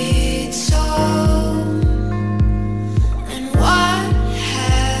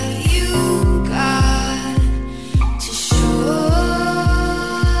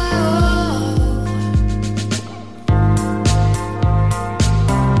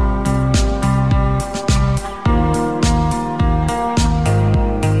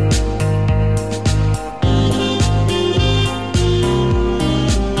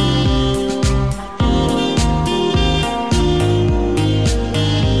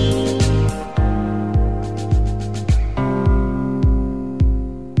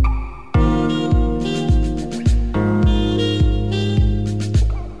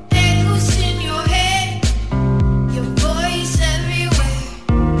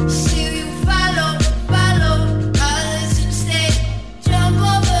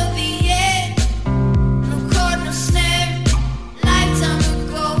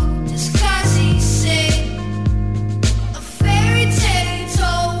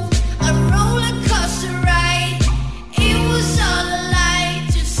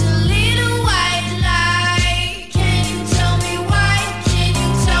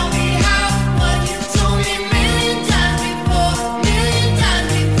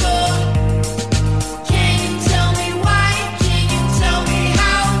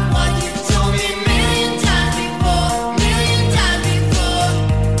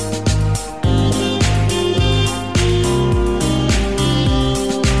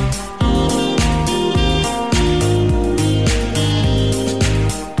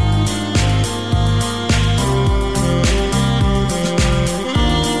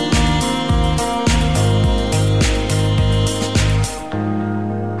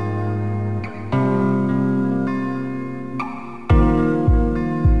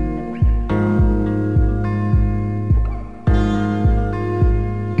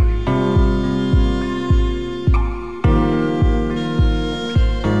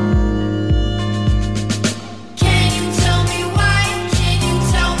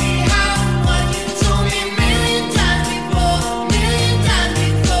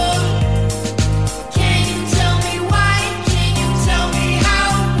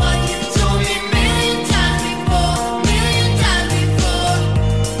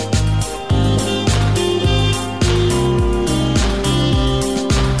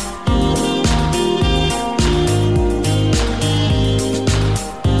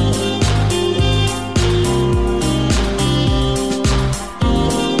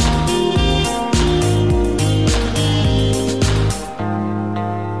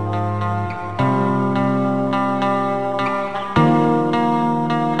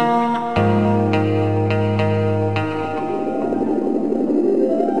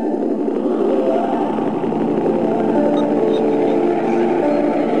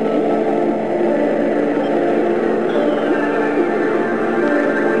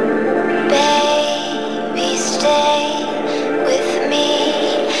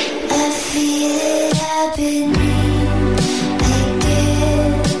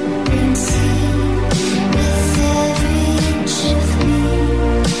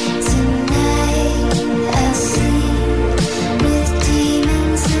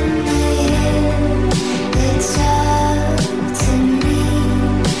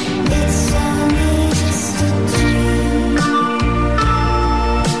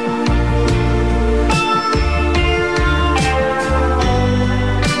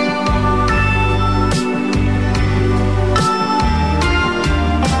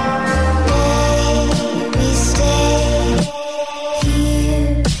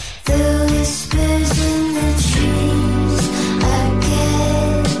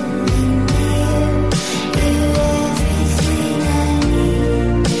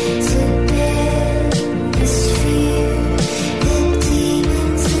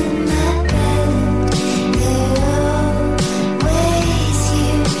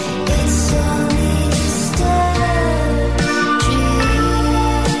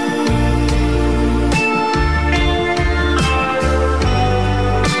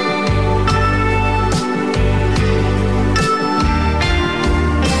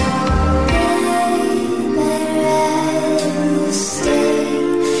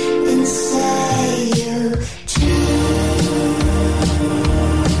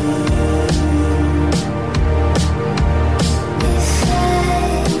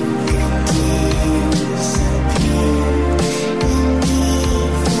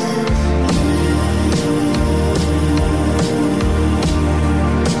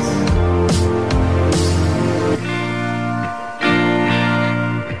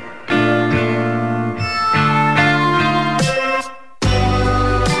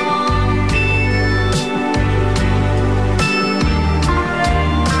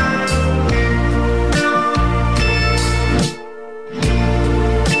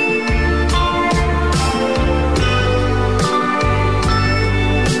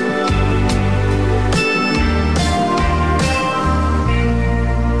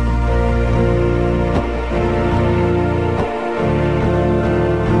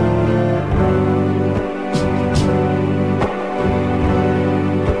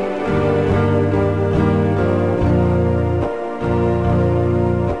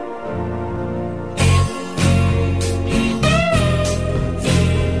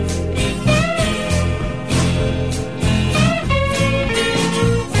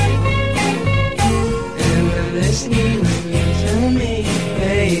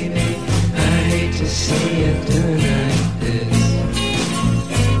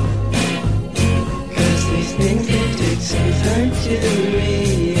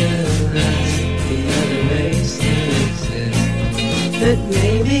realize the other ways still exist. But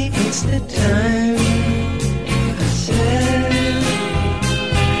maybe it's the time I said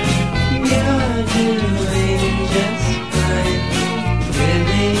you're doing just fine.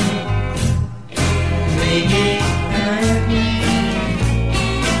 Really, maybe I'm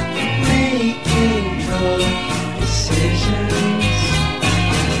making poor decisions.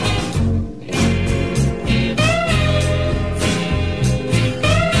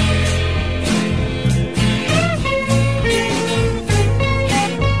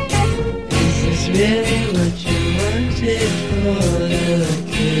 Is this really what you wanted for the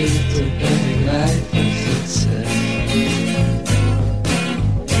kids? A perfect life of success?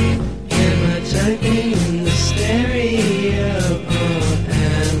 Am I typing in the stereo, or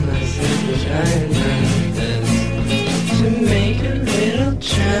am I simply trying my best to make a little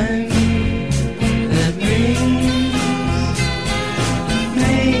chime that rings?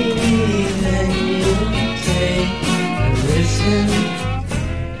 Maybe then you'll take a listen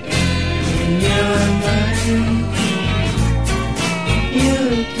in your mind. You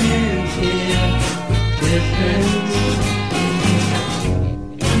can't hear the difference.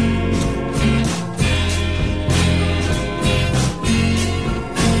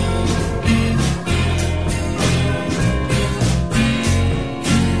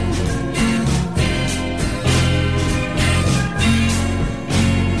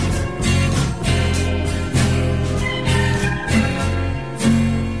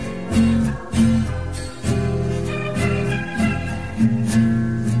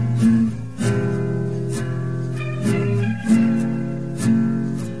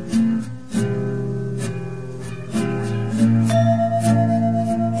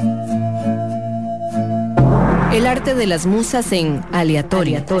 El arte de las musas en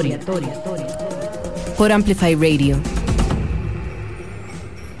aleatorio. Por Amplify Radio.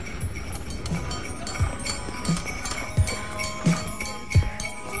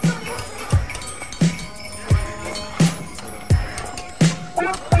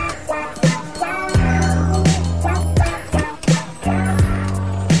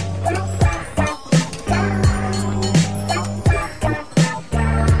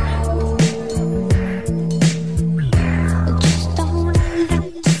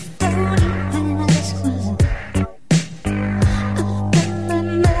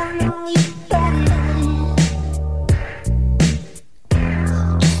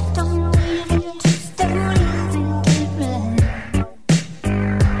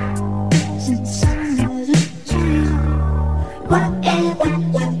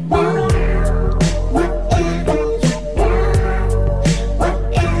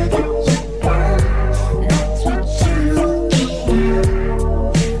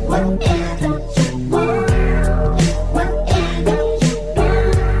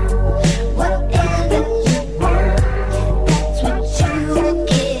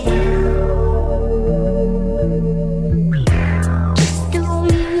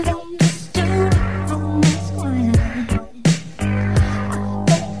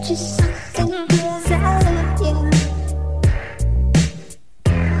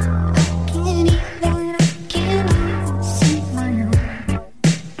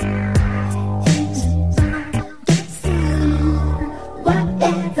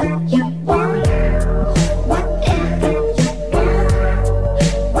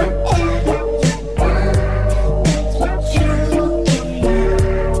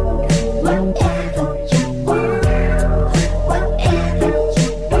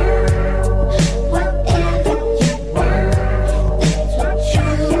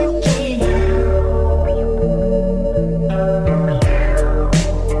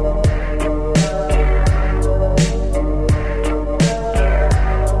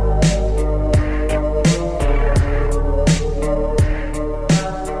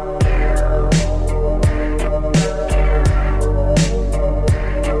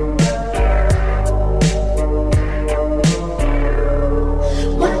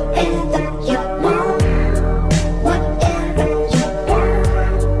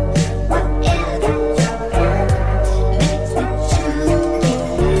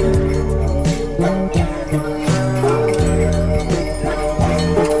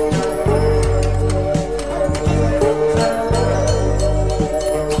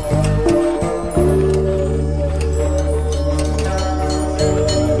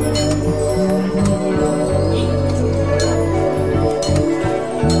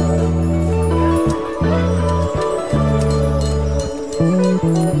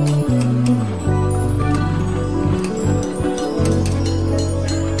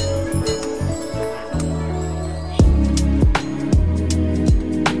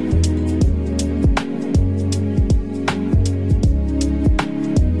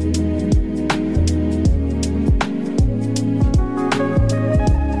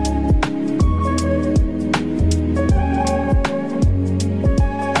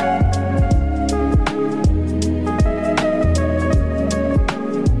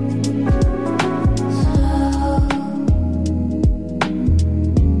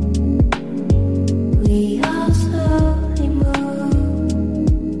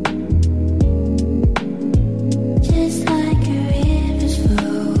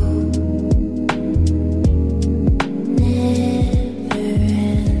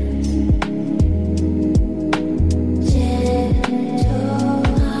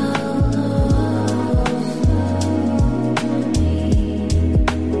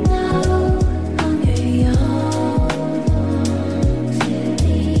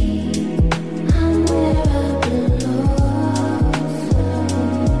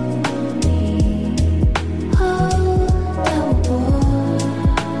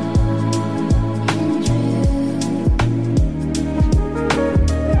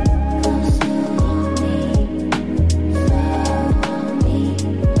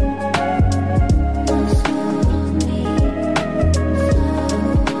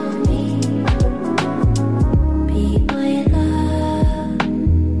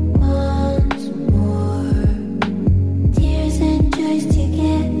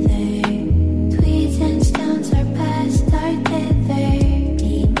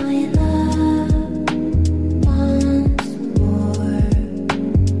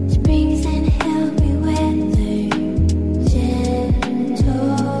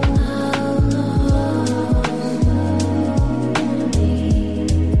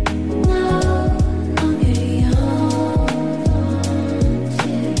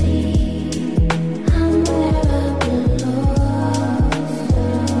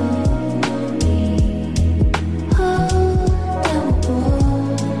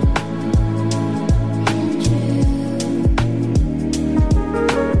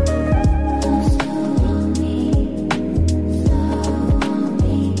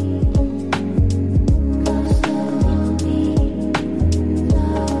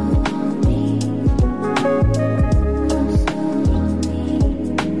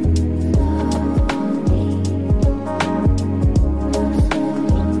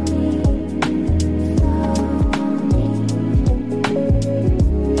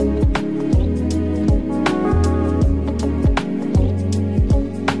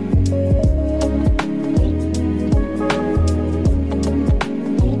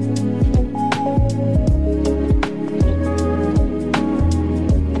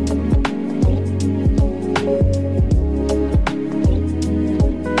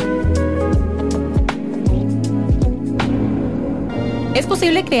 ¿Es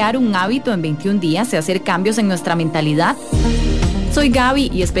posible crear un hábito en 21 días y hacer cambios en nuestra mentalidad? Soy Gaby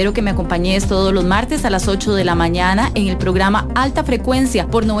y espero que me acompañes todos los martes a las 8 de la mañana en el programa Alta Frecuencia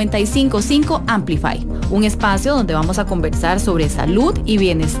por 95.5 Amplify, un espacio donde vamos a conversar sobre salud y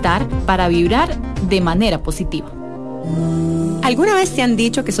bienestar para vibrar de manera positiva. ¿Alguna vez te han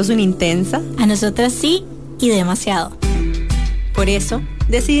dicho que sos una intensa? A nosotras sí, y demasiado. Por eso,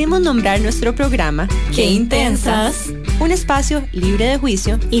 decidimos nombrar nuestro programa ¡Qué intensas! Un espacio libre de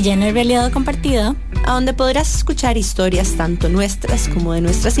juicio y lleno de realidad compartida, a donde podrás escuchar historias tanto nuestras como de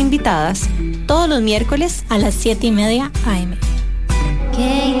nuestras invitadas todos los miércoles a las 7:30 AM.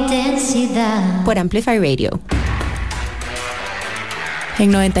 ¡Qué intensidad! Por Amplify Radio.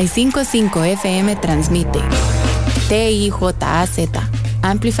 En 95.5 FM transmite TIJAZ,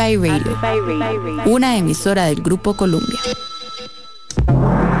 Amplify Radio, una emisora del Grupo Columbia.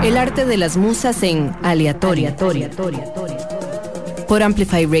 El arte de las musas en aleatorio. Por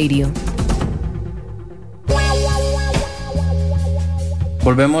Amplify Radio.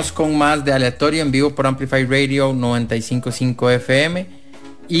 Volvemos con más de Aleatorio en vivo por Amplify Radio 95.5 FM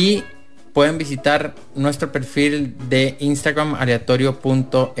y pueden visitar nuestro perfil de Instagram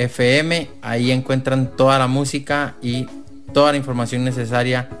aleatorio.fm. Ahí encuentran toda la música y toda la información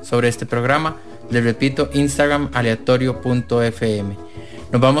necesaria sobre este programa. Les repito, Instagram aleatorio.fm.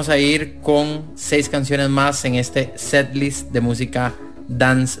 Nos vamos a ir con 6 canciones más en este setlist de música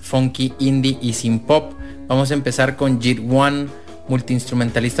dance, funky, indie y synth pop. Vamos a empezar con Jit One,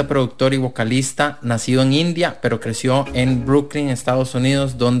 multiinstrumentalista, productor y vocalista, nacido en India, pero creció en Brooklyn, Estados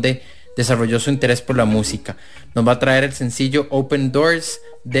Unidos, donde desarrolló su interés por la música. Nos va a traer el sencillo Open Doors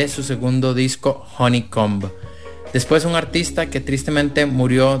de su segundo disco Honeycomb. Después un artista que tristemente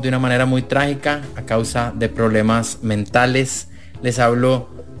murió de una manera muy trágica a causa de problemas mentales. Les hablo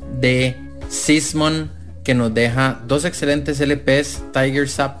de Sismon, que nos deja 2 excelentes LPs,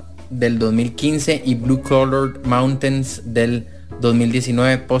 Tiger's Up del 2015 y Blue Colored Mountains del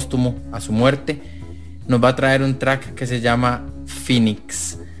 2019, póstumo a su muerte. Nos va a traer un track que se llama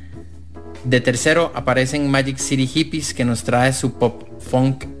Phoenix. De tercero aparecen Magic City Hippies, que nos trae su pop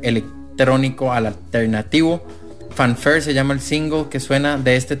funk electrónico al alternativo. Fanfare se llama el single que suena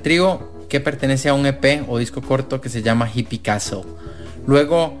de este trío, que pertenece a un EP o disco corto que se llama Hippie Castle.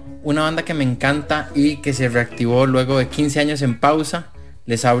 Luego una banda que me encanta y que se reactivó luego de 15 años en pausa.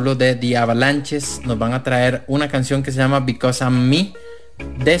 Les hablo de The Avalanches. Nos van a traer una canción que se llama Because I'm Me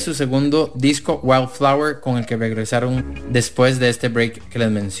de su segundo disco Wildflower, con el que regresaron después de este break que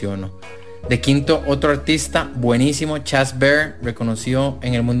les menciono. De quinto, otro artista buenísimo, Chas Bear, reconocido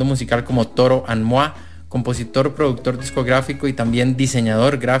en el mundo musical como Toro and Moi, compositor, productor discográfico y también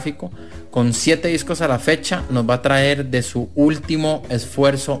diseñador gráfico, con 7 discos a la fecha. Nos va a traer de su último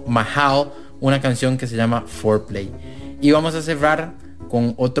esfuerzo, Mahal, una canción que se llama Foreplay. Y vamos a cerrar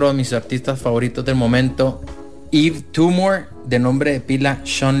con otro de mis artistas favoritos del momento, Eve Tumor, de nombre de pila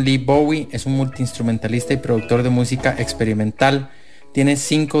Sean Lee Bowie. Es un multiinstrumentalista y productor de música experimental. Tiene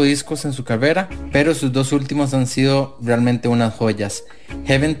 5 discos en su carrera, pero sus 2 últimos han sido realmente unas joyas.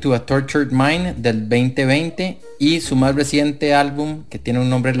 Heaven to a Tortured Mind del 2020 y su más reciente álbum, que tiene un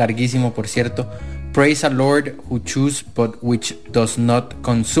nombre larguísimo por cierto, Praise a Lord Who Choose But Which Does Not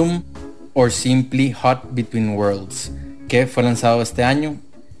Consume, or Simply Hot Between Worlds, que fue lanzado este año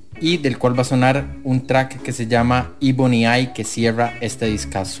y del cual va a sonar un track que se llama Ebony Eye, que cierra este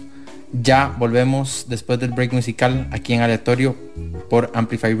discazo. Ya volvemos después del break musical aquí en Aleatorio por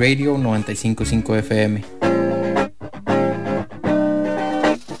Amplify Radio 95.5 FM.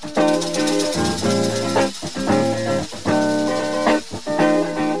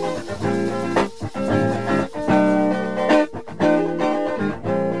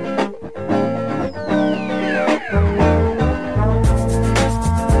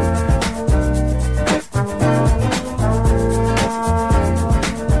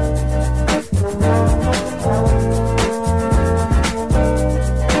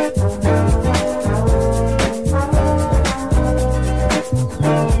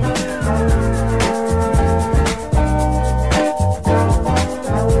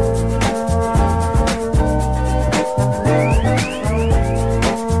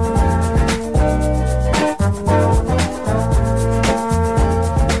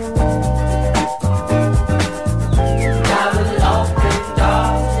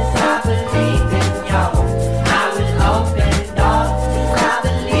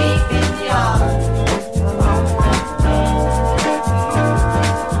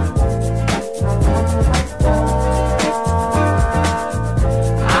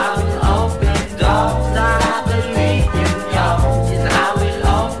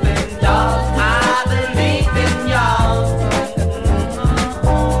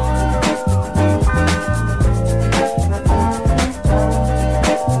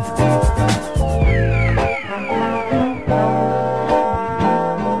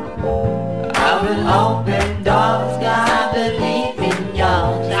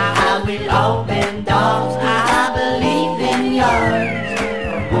 open doors. I believe in yours.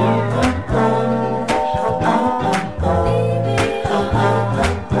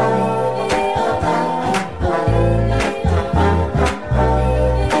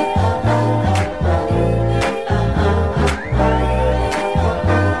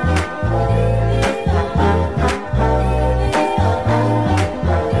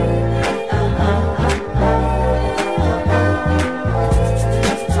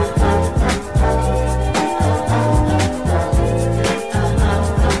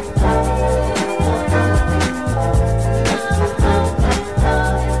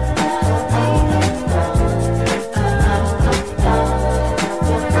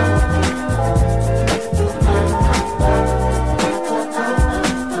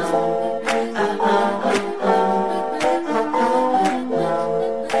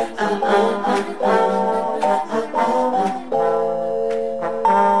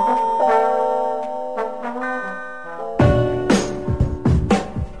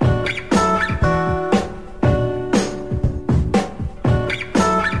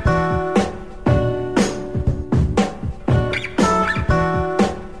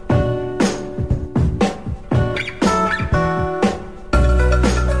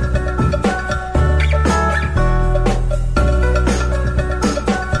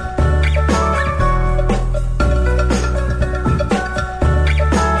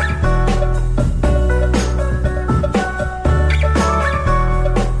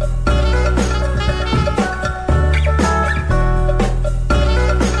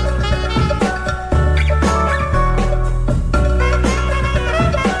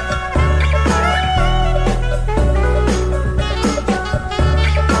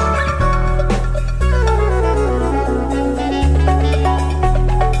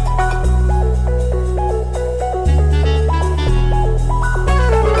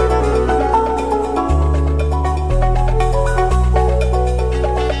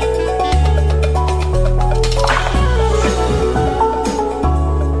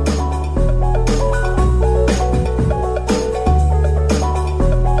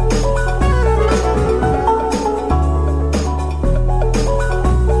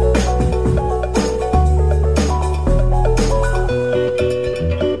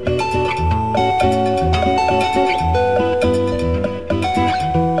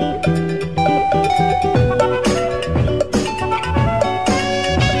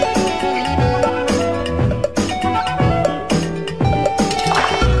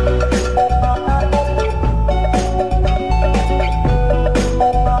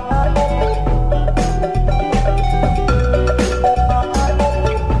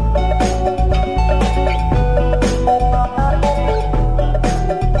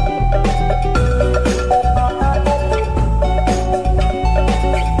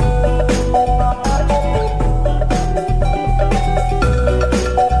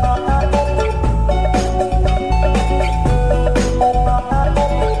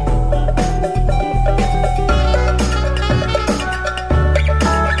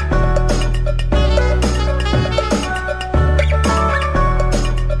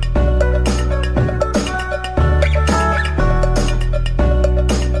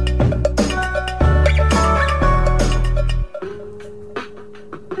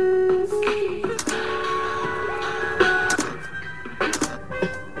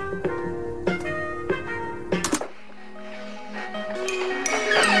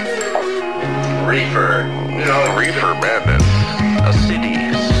 Reefer, reefer madness. A city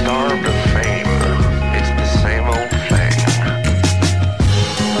starved of fame. It's the same old thing.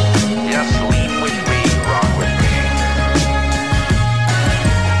 Yes, lean with me, rock with me.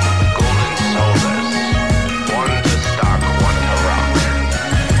 Golden sodas, one to stock, one to rock.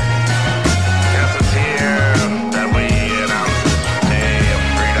 Yes, it's here that we announce this day of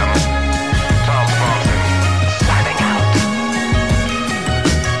freedom. Charles Bronson, signing out.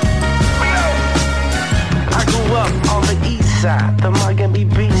 I grew up on the east side, the Miami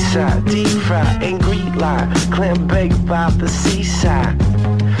B-side, deep fried and greed line, clam baked by the seaside.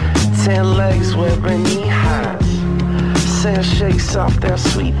 10 legs wearing knee highs, sand shakes off their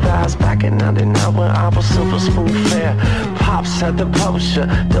sweet thighs. Back in 99 when I was silver spoon fair, Pops had the publisher,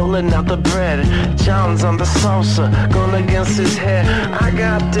 doling out the bread. John's on the salsa, going against his head. I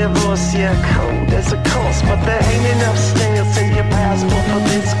got divorced, yeah, cold as a course, but there ain't enough stamps in your passport for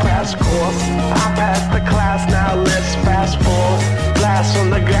this crash course. I passed the class, now let's fast forward. Blast from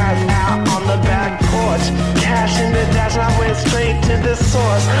the guys out on the back porch. Cash in the dash, I went straight to the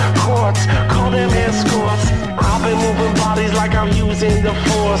source. Courts, call them escorts. I've been moving bodies like I'm using the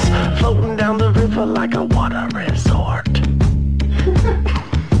force. Floating down the river like a water resort.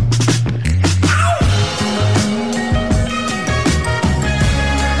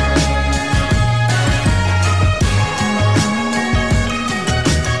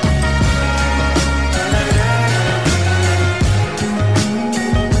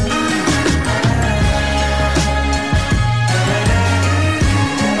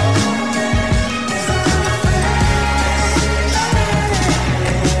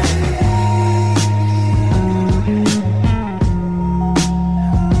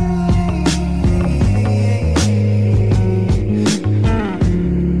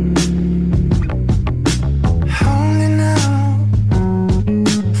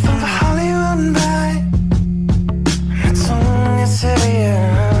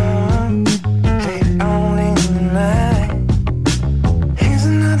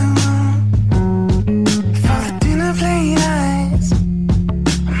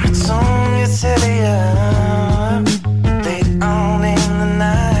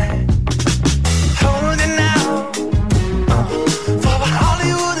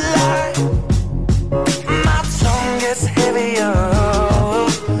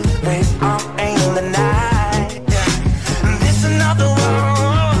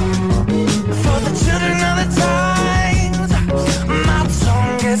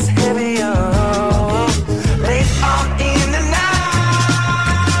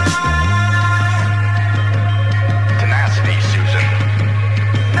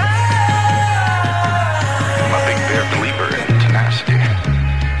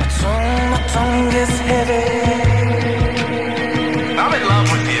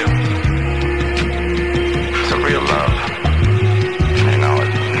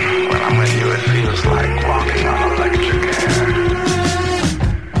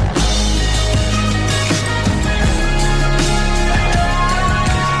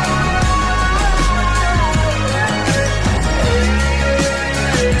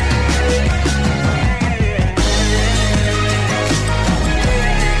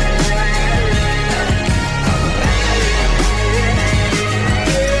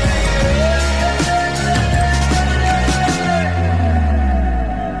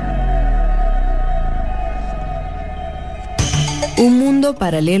 mundo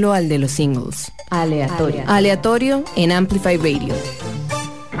paralelo al de los singles. Aleatorio. Aleatorio en Amplify Radio.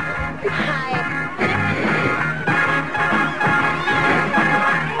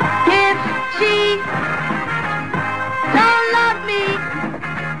 If she don't love me,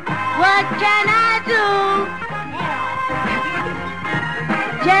 what can I do?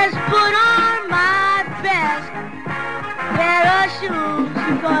 Just put on my best pair of shoes,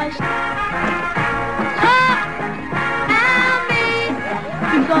 because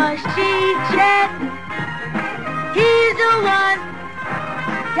because she said he's the one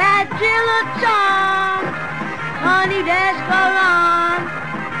that drill a tongue. Honey, that's go wrong.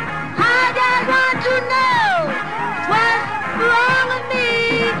 I just want to know what's wrong with me.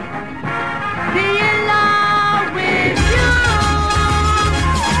 Be in love with you.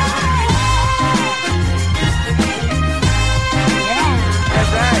 Yeah.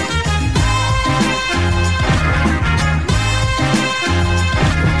 That's right.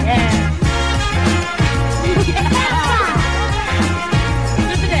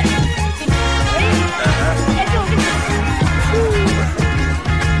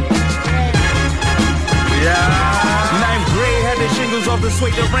 Off the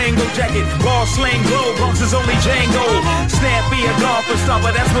suede Durango jacket, ball slang glow, Bronx is only Django. Snappy a golfer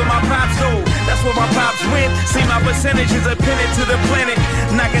stopper, that's where my pops go. That's where my pops win. See my percentages are pinned to the planet.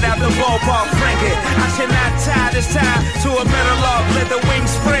 Knock it out the ballpark, frank it. I should not tie this tie to a metal log. Let the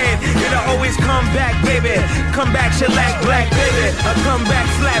wings spread. It'll always come back, baby. Come back, shellac, black, baby. A come back,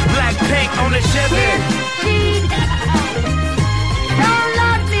 flat, black paint on the Chevy. Don't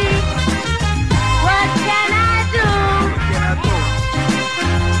love me. What can I do?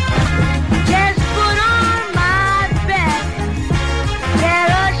 Just put on my best pair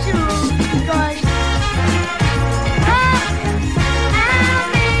of shoes, because I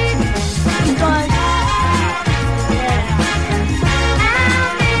mean, because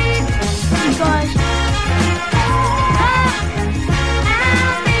I mean, because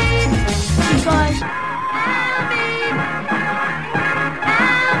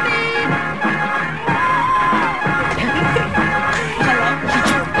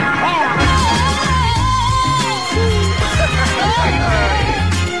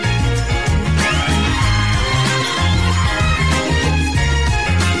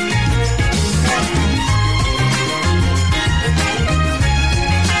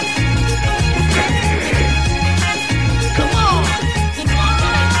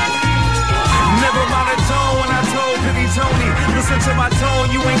To my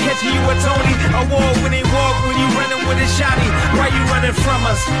tone, you ain't catching you a Tony. Award-winning walk when you running with a shotty. Why you running from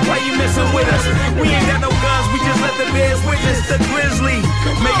us? Why you messing with us? We ain't got no guns, we just let the bears witness. The grizzly,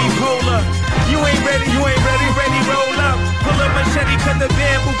 maybe polar. You ain't ready, ready, roll up. Pull up machete, cut the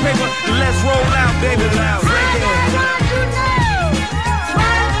bamboo paper. Let's roll out, baby, loud. Break it.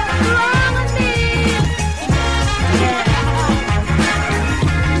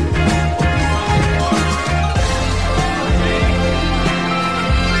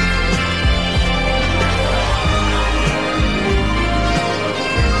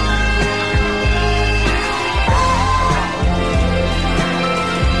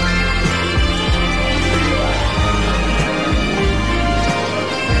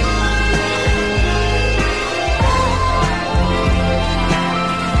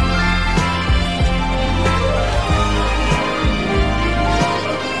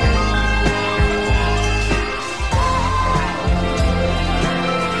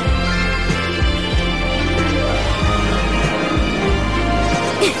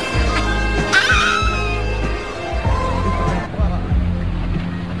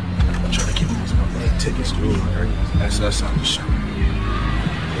 That's on the show.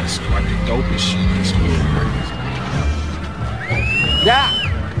 That's quite the dopest shit. That's good. Yeah.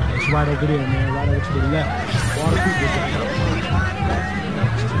 It's right over there, man. Right over to the left. All the people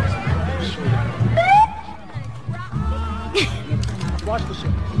watch the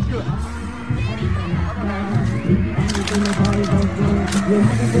show. It's good.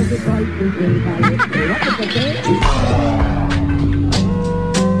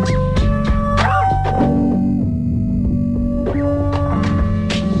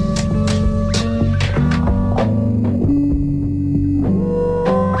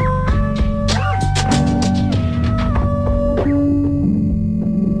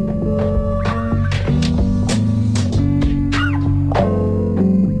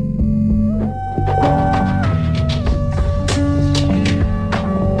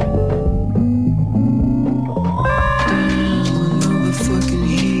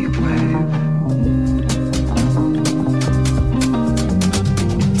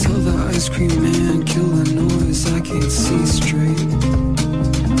 Tell the ice cream man, kill the noise, I can't see straight.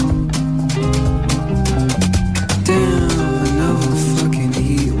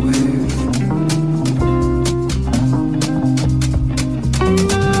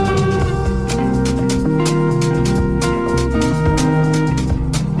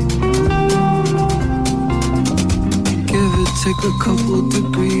 A couple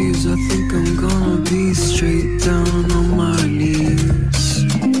degrees, I think I'm gonna be straight down on my knees.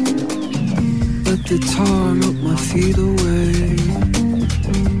 Let the tar melt my feet away.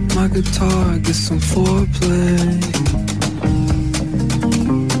 My guitar gets some foreplay.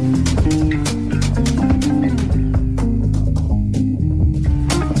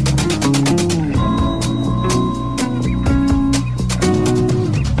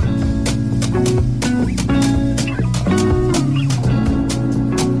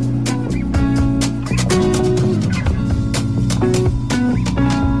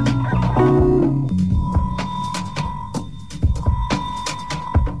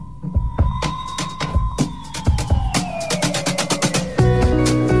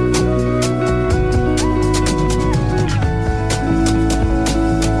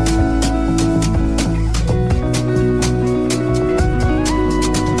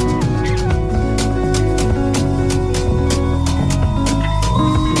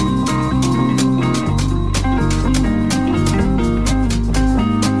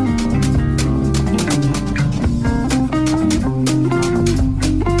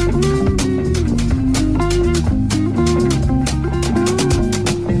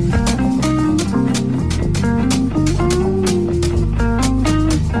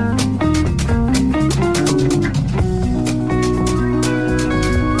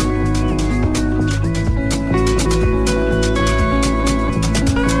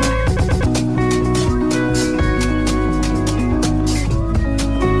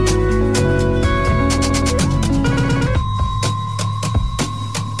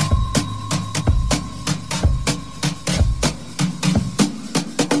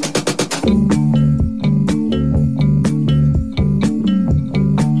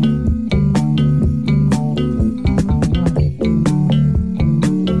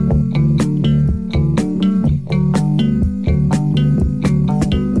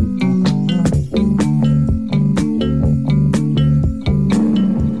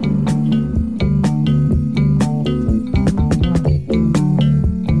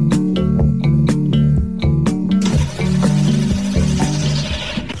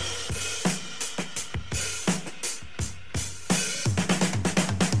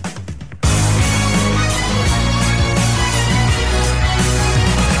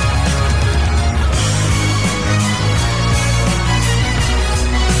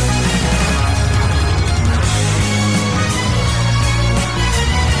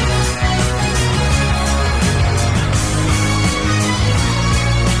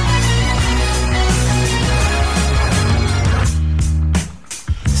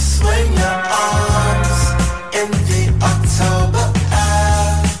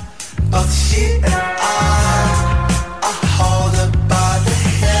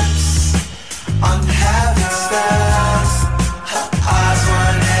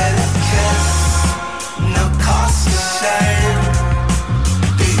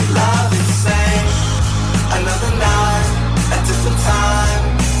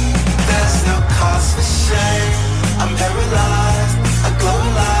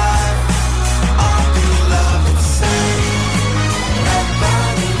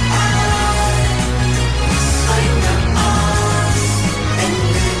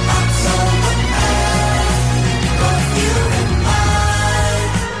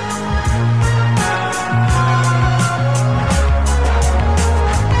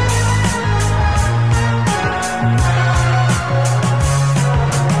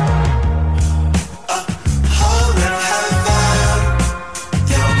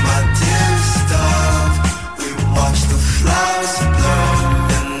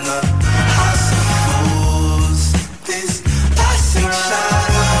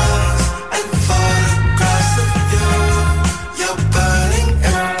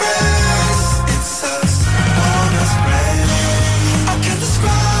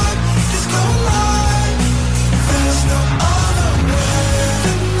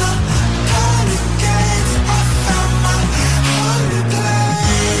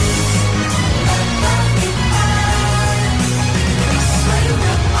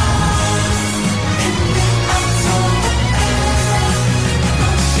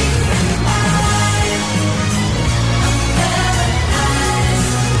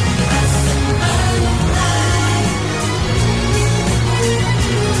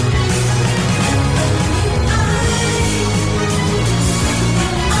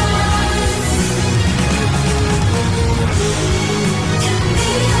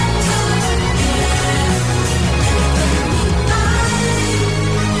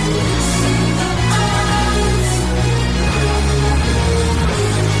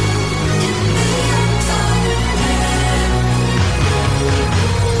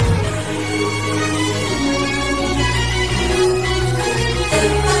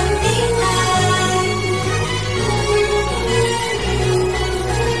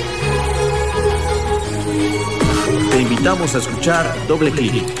 invitamos a escuchar Doble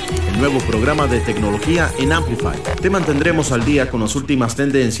Clic, el nuevo programa de tecnología en Amplify. Te mantendremos al día con las últimas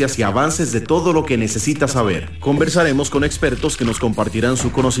tendencias y avances de todo lo que necesitas saber. Conversaremos con expertos que nos compartirán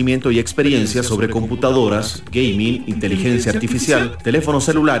su conocimiento y experiencia sobre computadoras, gaming, inteligencia artificial, teléfonos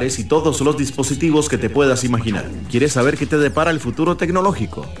celulares y todos los dispositivos que te puedas imaginar. ¿Quieres saber qué te depara el futuro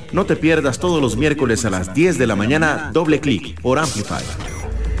tecnológico? No te pierdas todos los miércoles a las 10 de la mañana Doble Clic por Amplify.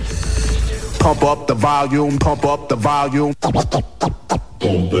 Pump up the volume, pump up the volume.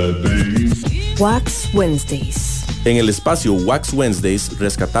 Wax Wednesdays. En el espacio Wax Wednesdays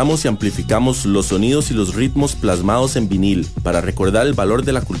rescatamos y amplificamos los sonidos y los ritmos plasmados en vinil para recordar el valor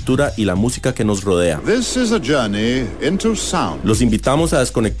de la cultura y la música que nos rodea. This is a journey into sound. Los invitamos a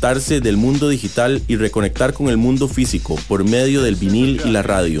desconectarse del mundo digital y reconectar con el mundo físico por medio del vinil y la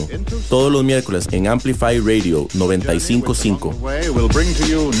radio. Todos los miércoles en Amplify Radio 95.5.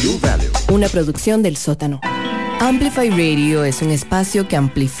 Una producción del Sótano. Amplify Radio es un espacio que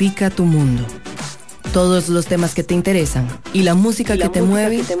amplifica tu mundo. Todos los temas que te interesan y la música, que te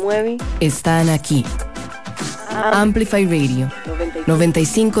mueve están aquí. Amplify Radio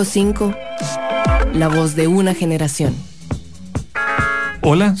 95.5, la voz de una generación.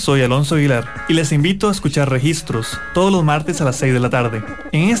 Hola, soy Alonso Aguilar y les invito a escuchar Registros todos los martes a las 6 de la tarde.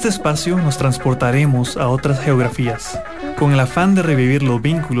 En este espacio nos transportaremos a otras geografías, con el afán de revivir los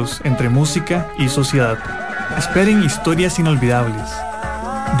vínculos entre música y sociedad. Esperen historias inolvidables,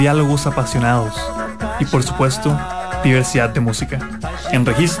 diálogos apasionados y, por supuesto, diversidad de música. En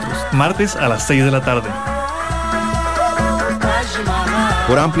Registros, martes a las 6 de la tarde.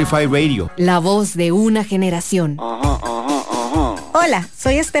 Por Amplify Radio, la voz de una generación. Hola,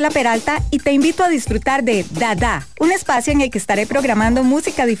 soy Estela Peralta y te invito a disfrutar de Dada, un espacio en el que estaré programando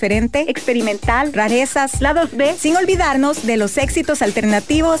música diferente, experimental, rarezas, lados B, sin olvidarnos de los éxitos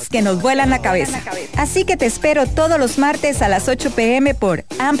alternativos que nos vuelan la cabeza. Así que te espero todos los martes a las 8 p.m. por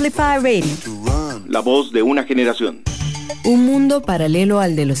Amplify Radio. la voz de una generación. Un mundo paralelo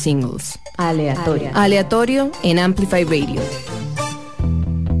al de los singles. Aleatorio. Aleatorio en Amplify Radio.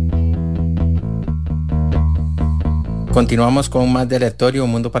 Continuamos con más de Aleatorio,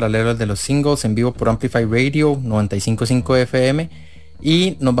 un mundo paralelo al de los singles, en vivo por Amplify Radio 95.5 FM,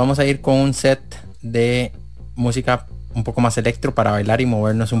 y nos vamos a ir con un set de música un poco más electro para bailar y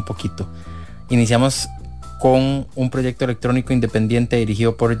movernos un poquito. Iniciamos con un proyecto electrónico independiente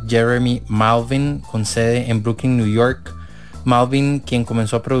dirigido por Jeremy Malvin, con sede en Brooklyn, New York. Malvin, quien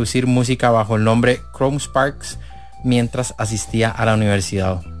comenzó a producir música bajo el nombre Chrome Sparks mientras asistía a la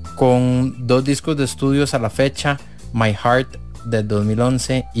universidad. Con 2 discos de estudios a la fecha, My Heart del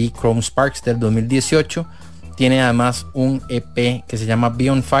 2011 y Chrome Sparks del 2018, tiene además un EP que se llama Be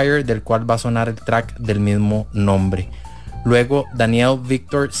On Fire, del cual va a sonar el track del mismo nombre. Luego Daniel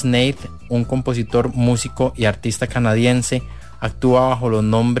Victor Snaith, un compositor, músico y artista canadiense, actúa bajo los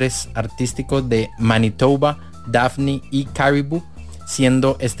nombres artísticos de Manitoba, Daphne y Caribou,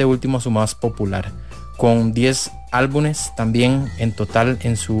 siendo este último su más popular. Con 10 álbumes también en total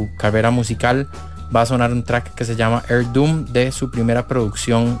en su carrera musical, va a sonar un track que se llama Air Doom de su primera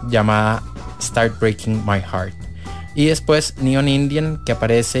producción llamada Start Breaking My Heart. Y después Neon Indian, que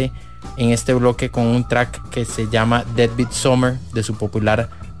aparece en este bloque con un track que se llama Deadbeat Summer de su popular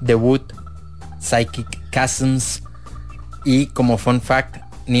debut Psychic Chasms. Y como fun fact,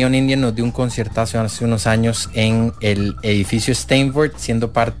 Neon Indian nos dio un conciertazo hace unos años en el edificio Steinfurt,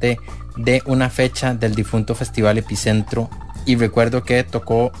 siendo parte de una fecha del difunto Festival Epicentro, y recuerdo que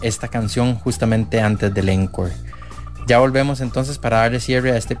tocó esta canción justamente antes del encore. Ya volvemos entonces para darle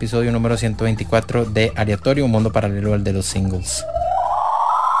cierre a este episodio número 124 de Aleatorio, un mundo paralelo al de los singles.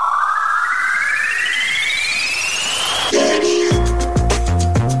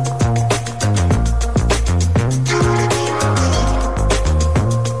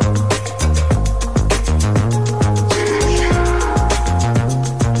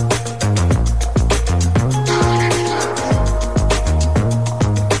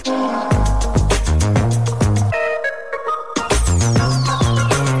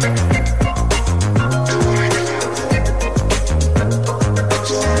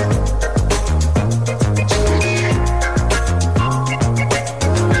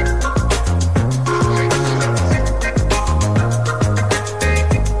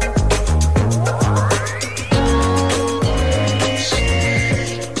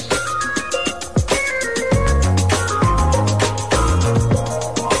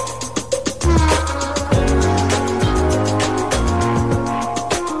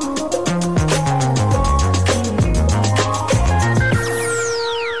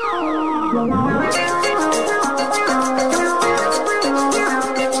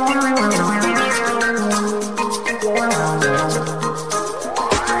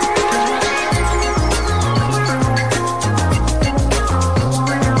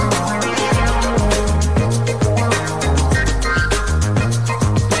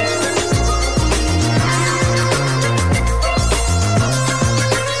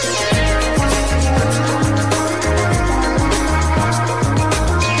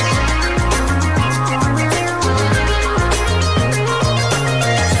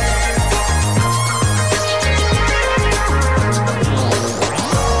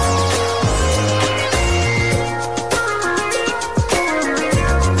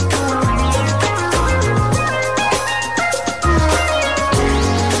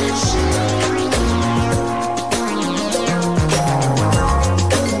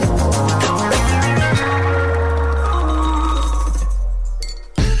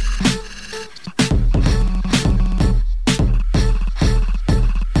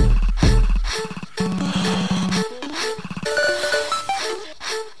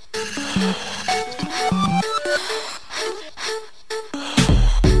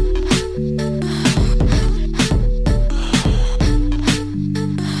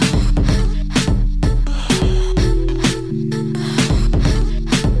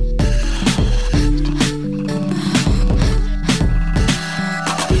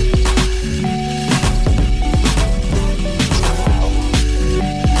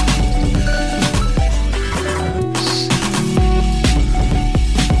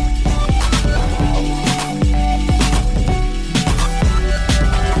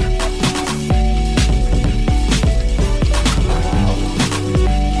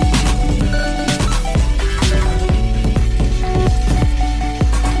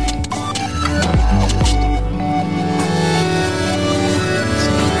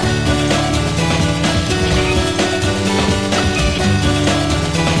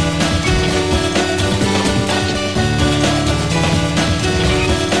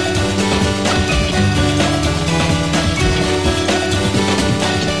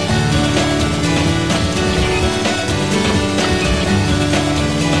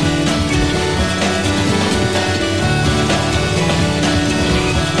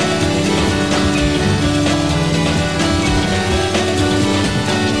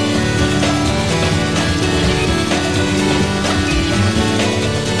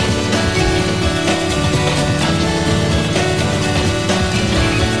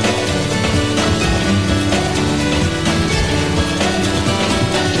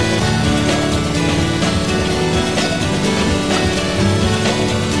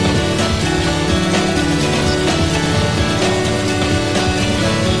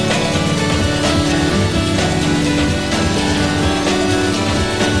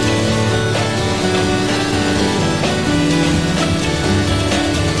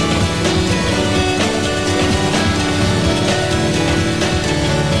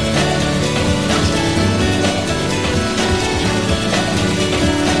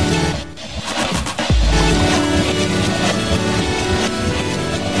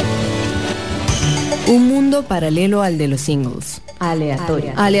 Un mundo paralelo al de los singles.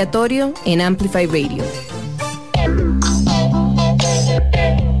 Aleatorio. Aleatorio en Amplify Radio.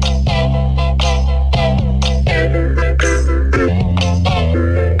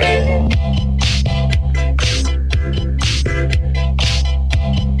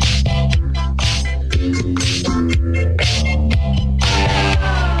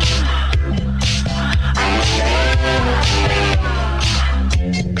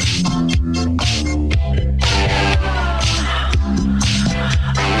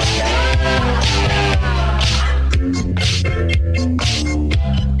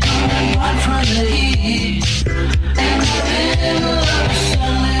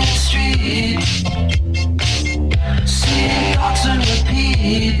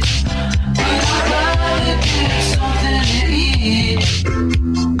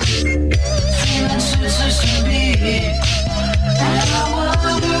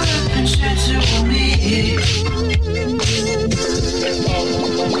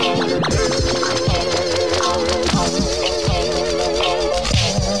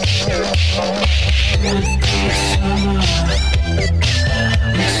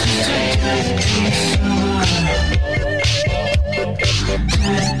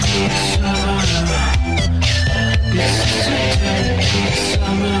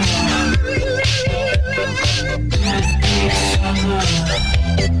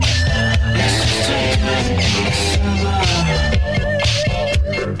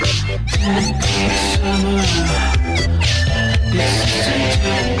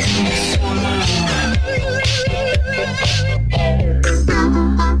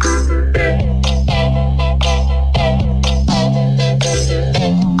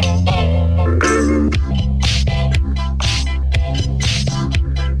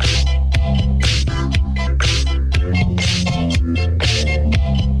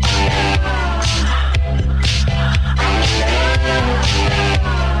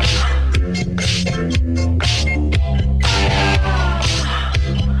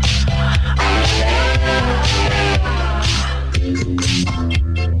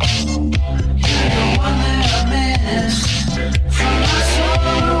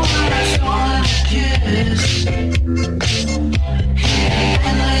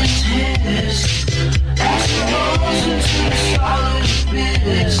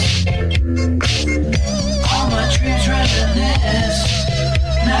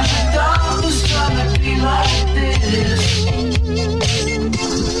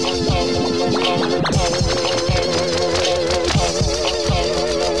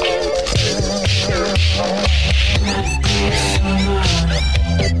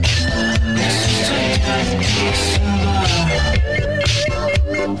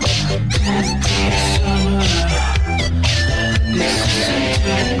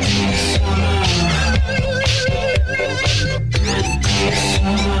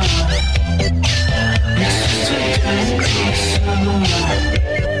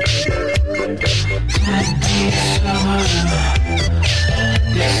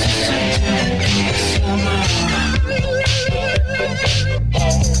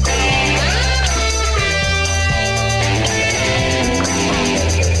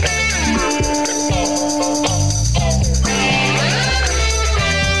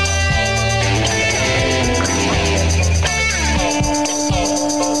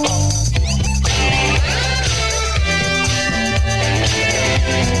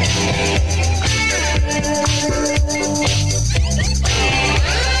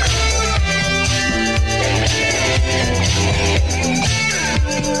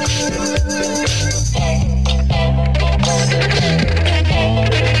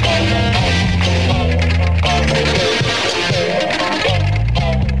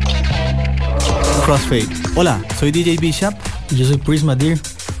 Crossfade. Hola, soy DJ Bishop y yo soy Prisma Deer.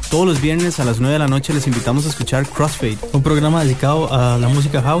 Todos los viernes a las 9 de la noche les invitamos a escuchar Crossfade, un programa dedicado a la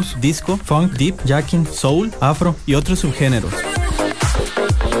música house, disco, funk, deep, jacking, soul, afro y otros subgéneros.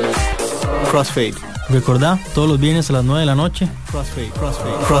 Crossfade. Recordá, todos los viernes a las 9 de la noche.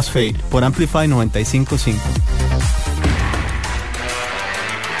 Crossfade por Amplify 95.5.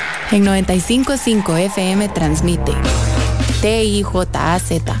 En 95.5 FM transmite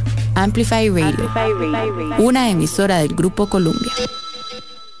TIJAZ, Amplify Radio, una emisora del Grupo Columbia.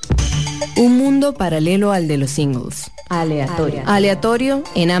 Un mundo paralelo al de los singles. Aleatorio. Aleatorio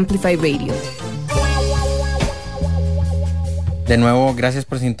en Amplify Radio. De nuevo, gracias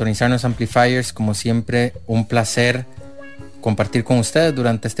por sintonizarnos, Amplifiers. Como siempre, un placer compartir con ustedes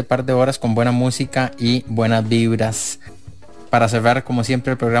durante este par de horas con buena música y buenas vibras. Para cerrar, como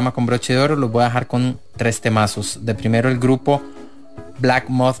siempre, el programa con broche de oro, los voy a dejar con 3 temazos. De primero, el grupo Black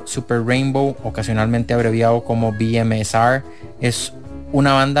Moth Super Rainbow, ocasionalmente abreviado como BMSR. Es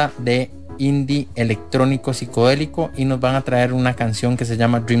una banda de indie electrónico psicodélico y nos van a traer una canción que se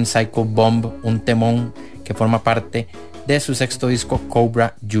llama Dream Cycle Bomb, un temón que forma parte de su sexto disco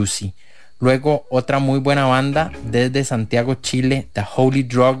Cobra Juicy. Luego otra muy buena banda desde Santiago, Chile, The Holy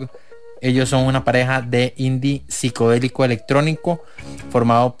Drug. Ellos son una pareja de indie psicodélico electrónico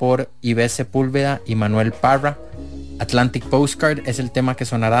formado por Ives Sepúlveda y Manuel Parra. Atlantic Postcard es el tema que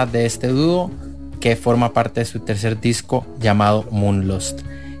sonará de este dúo, que forma parte de su tercer disco llamado Moonlust.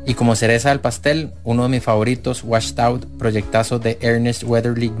 Y como cereza del pastel, uno de mis favoritos, Washed Out, proyectazo de Ernest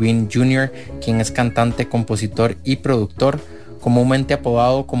Weatherly Green Jr., quien es cantante, compositor y productor, comúnmente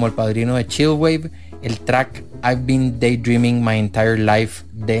apodado como el padrino de Chillwave. El track I've Been Daydreaming My Entire Life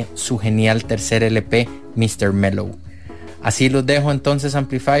de su genial tercer LP, Mr. Mellow. Así los dejo entonces,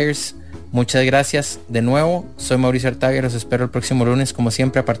 Amplifiers. Muchas gracias de nuevo. Soy Mauricio Artavia, los espero el próximo lunes, como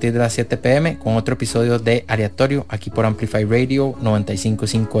siempre, a partir de las 7 p.m. con otro episodio de Aleatorio, aquí por Amplify Radio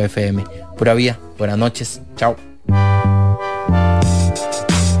 95.5 FM. Pura vida, buenas noches, chao.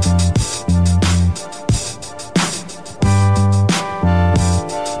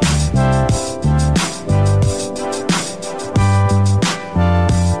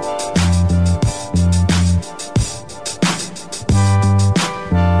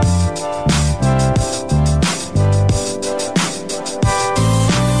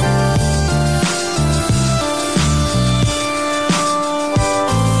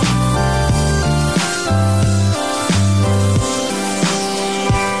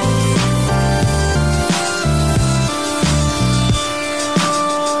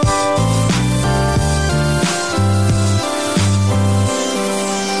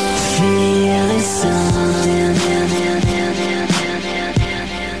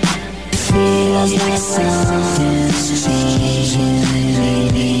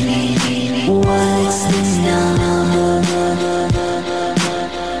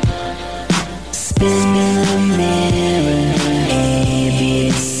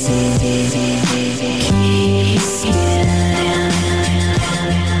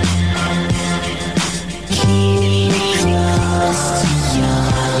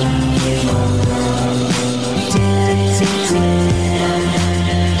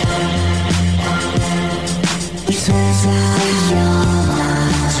 Turns out you're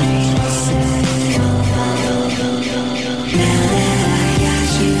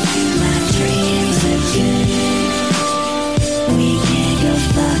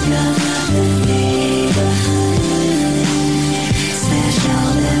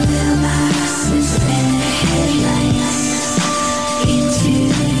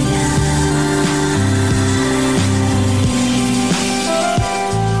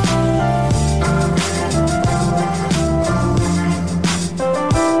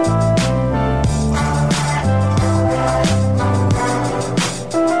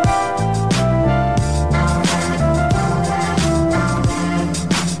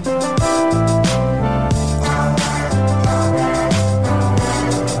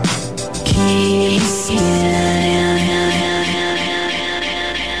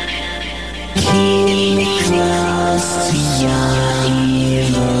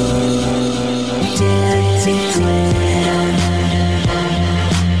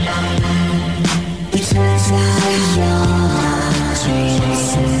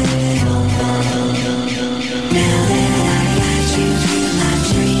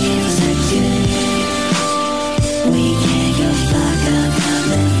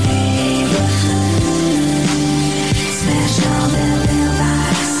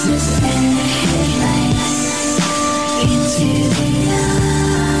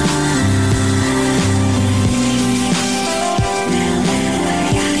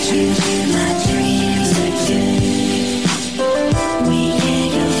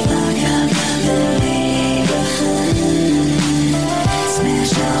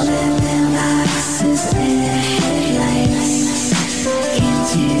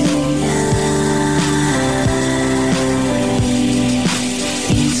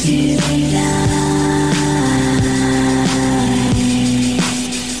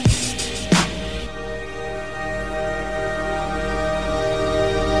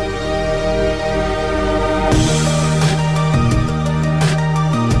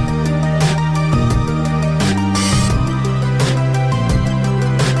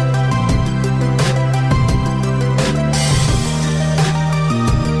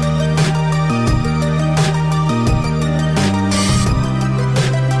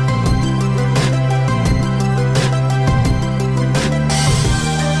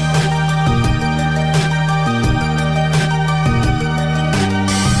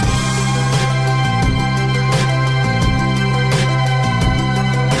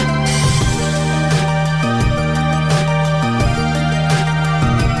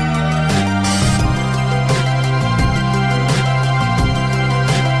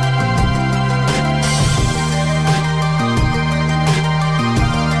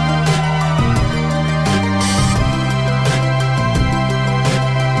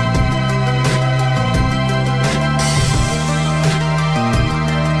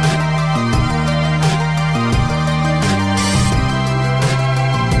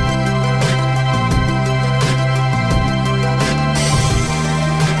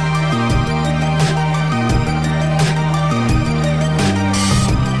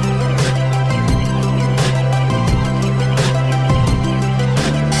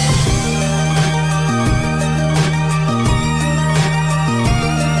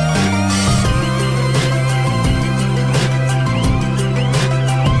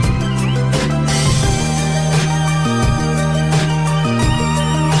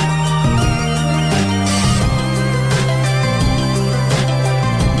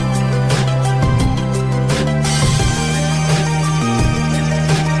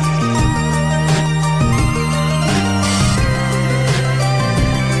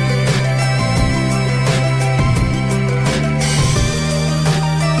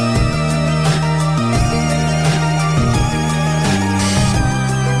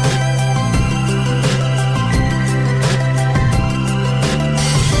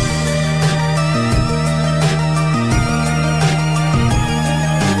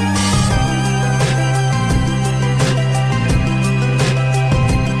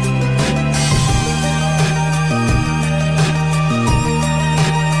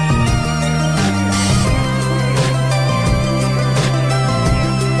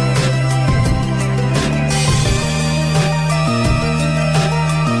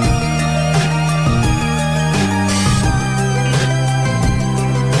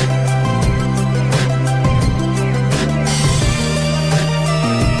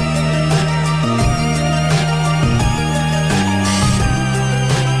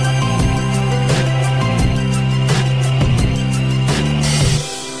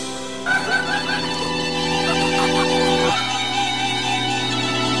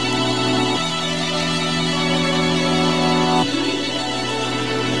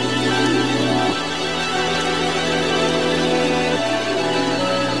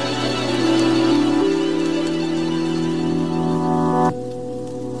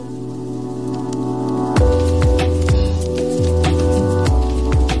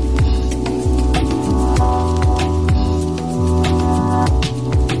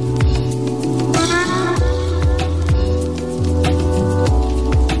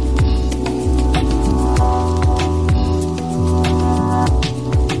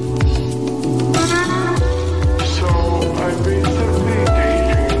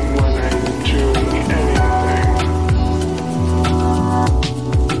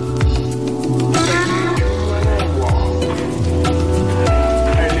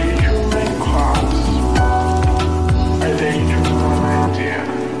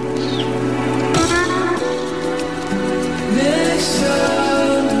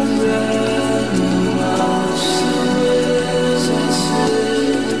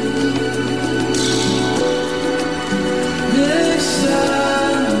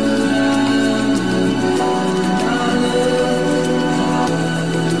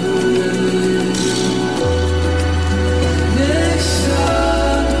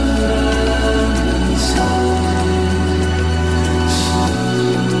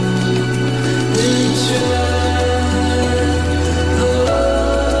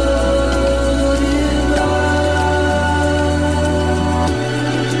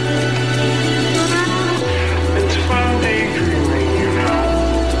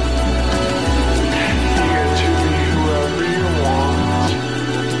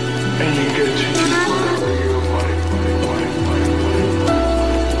and you get to do whatever you like.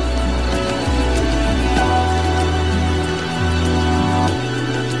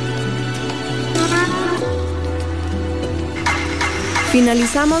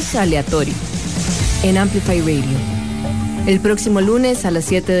 Finalizamos Aleatorio en Amplify Radio. El próximo lunes a las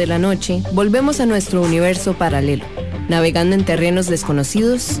 7 de la noche volvemos a nuestro universo paralelo, navegando en terrenos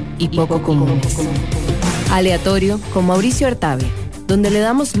desconocidos y poco comunes. Aleatorio con Mauricio Artavia, donde le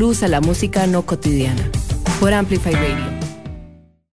damos luz a la música no cotidiana, por Amplify Radio.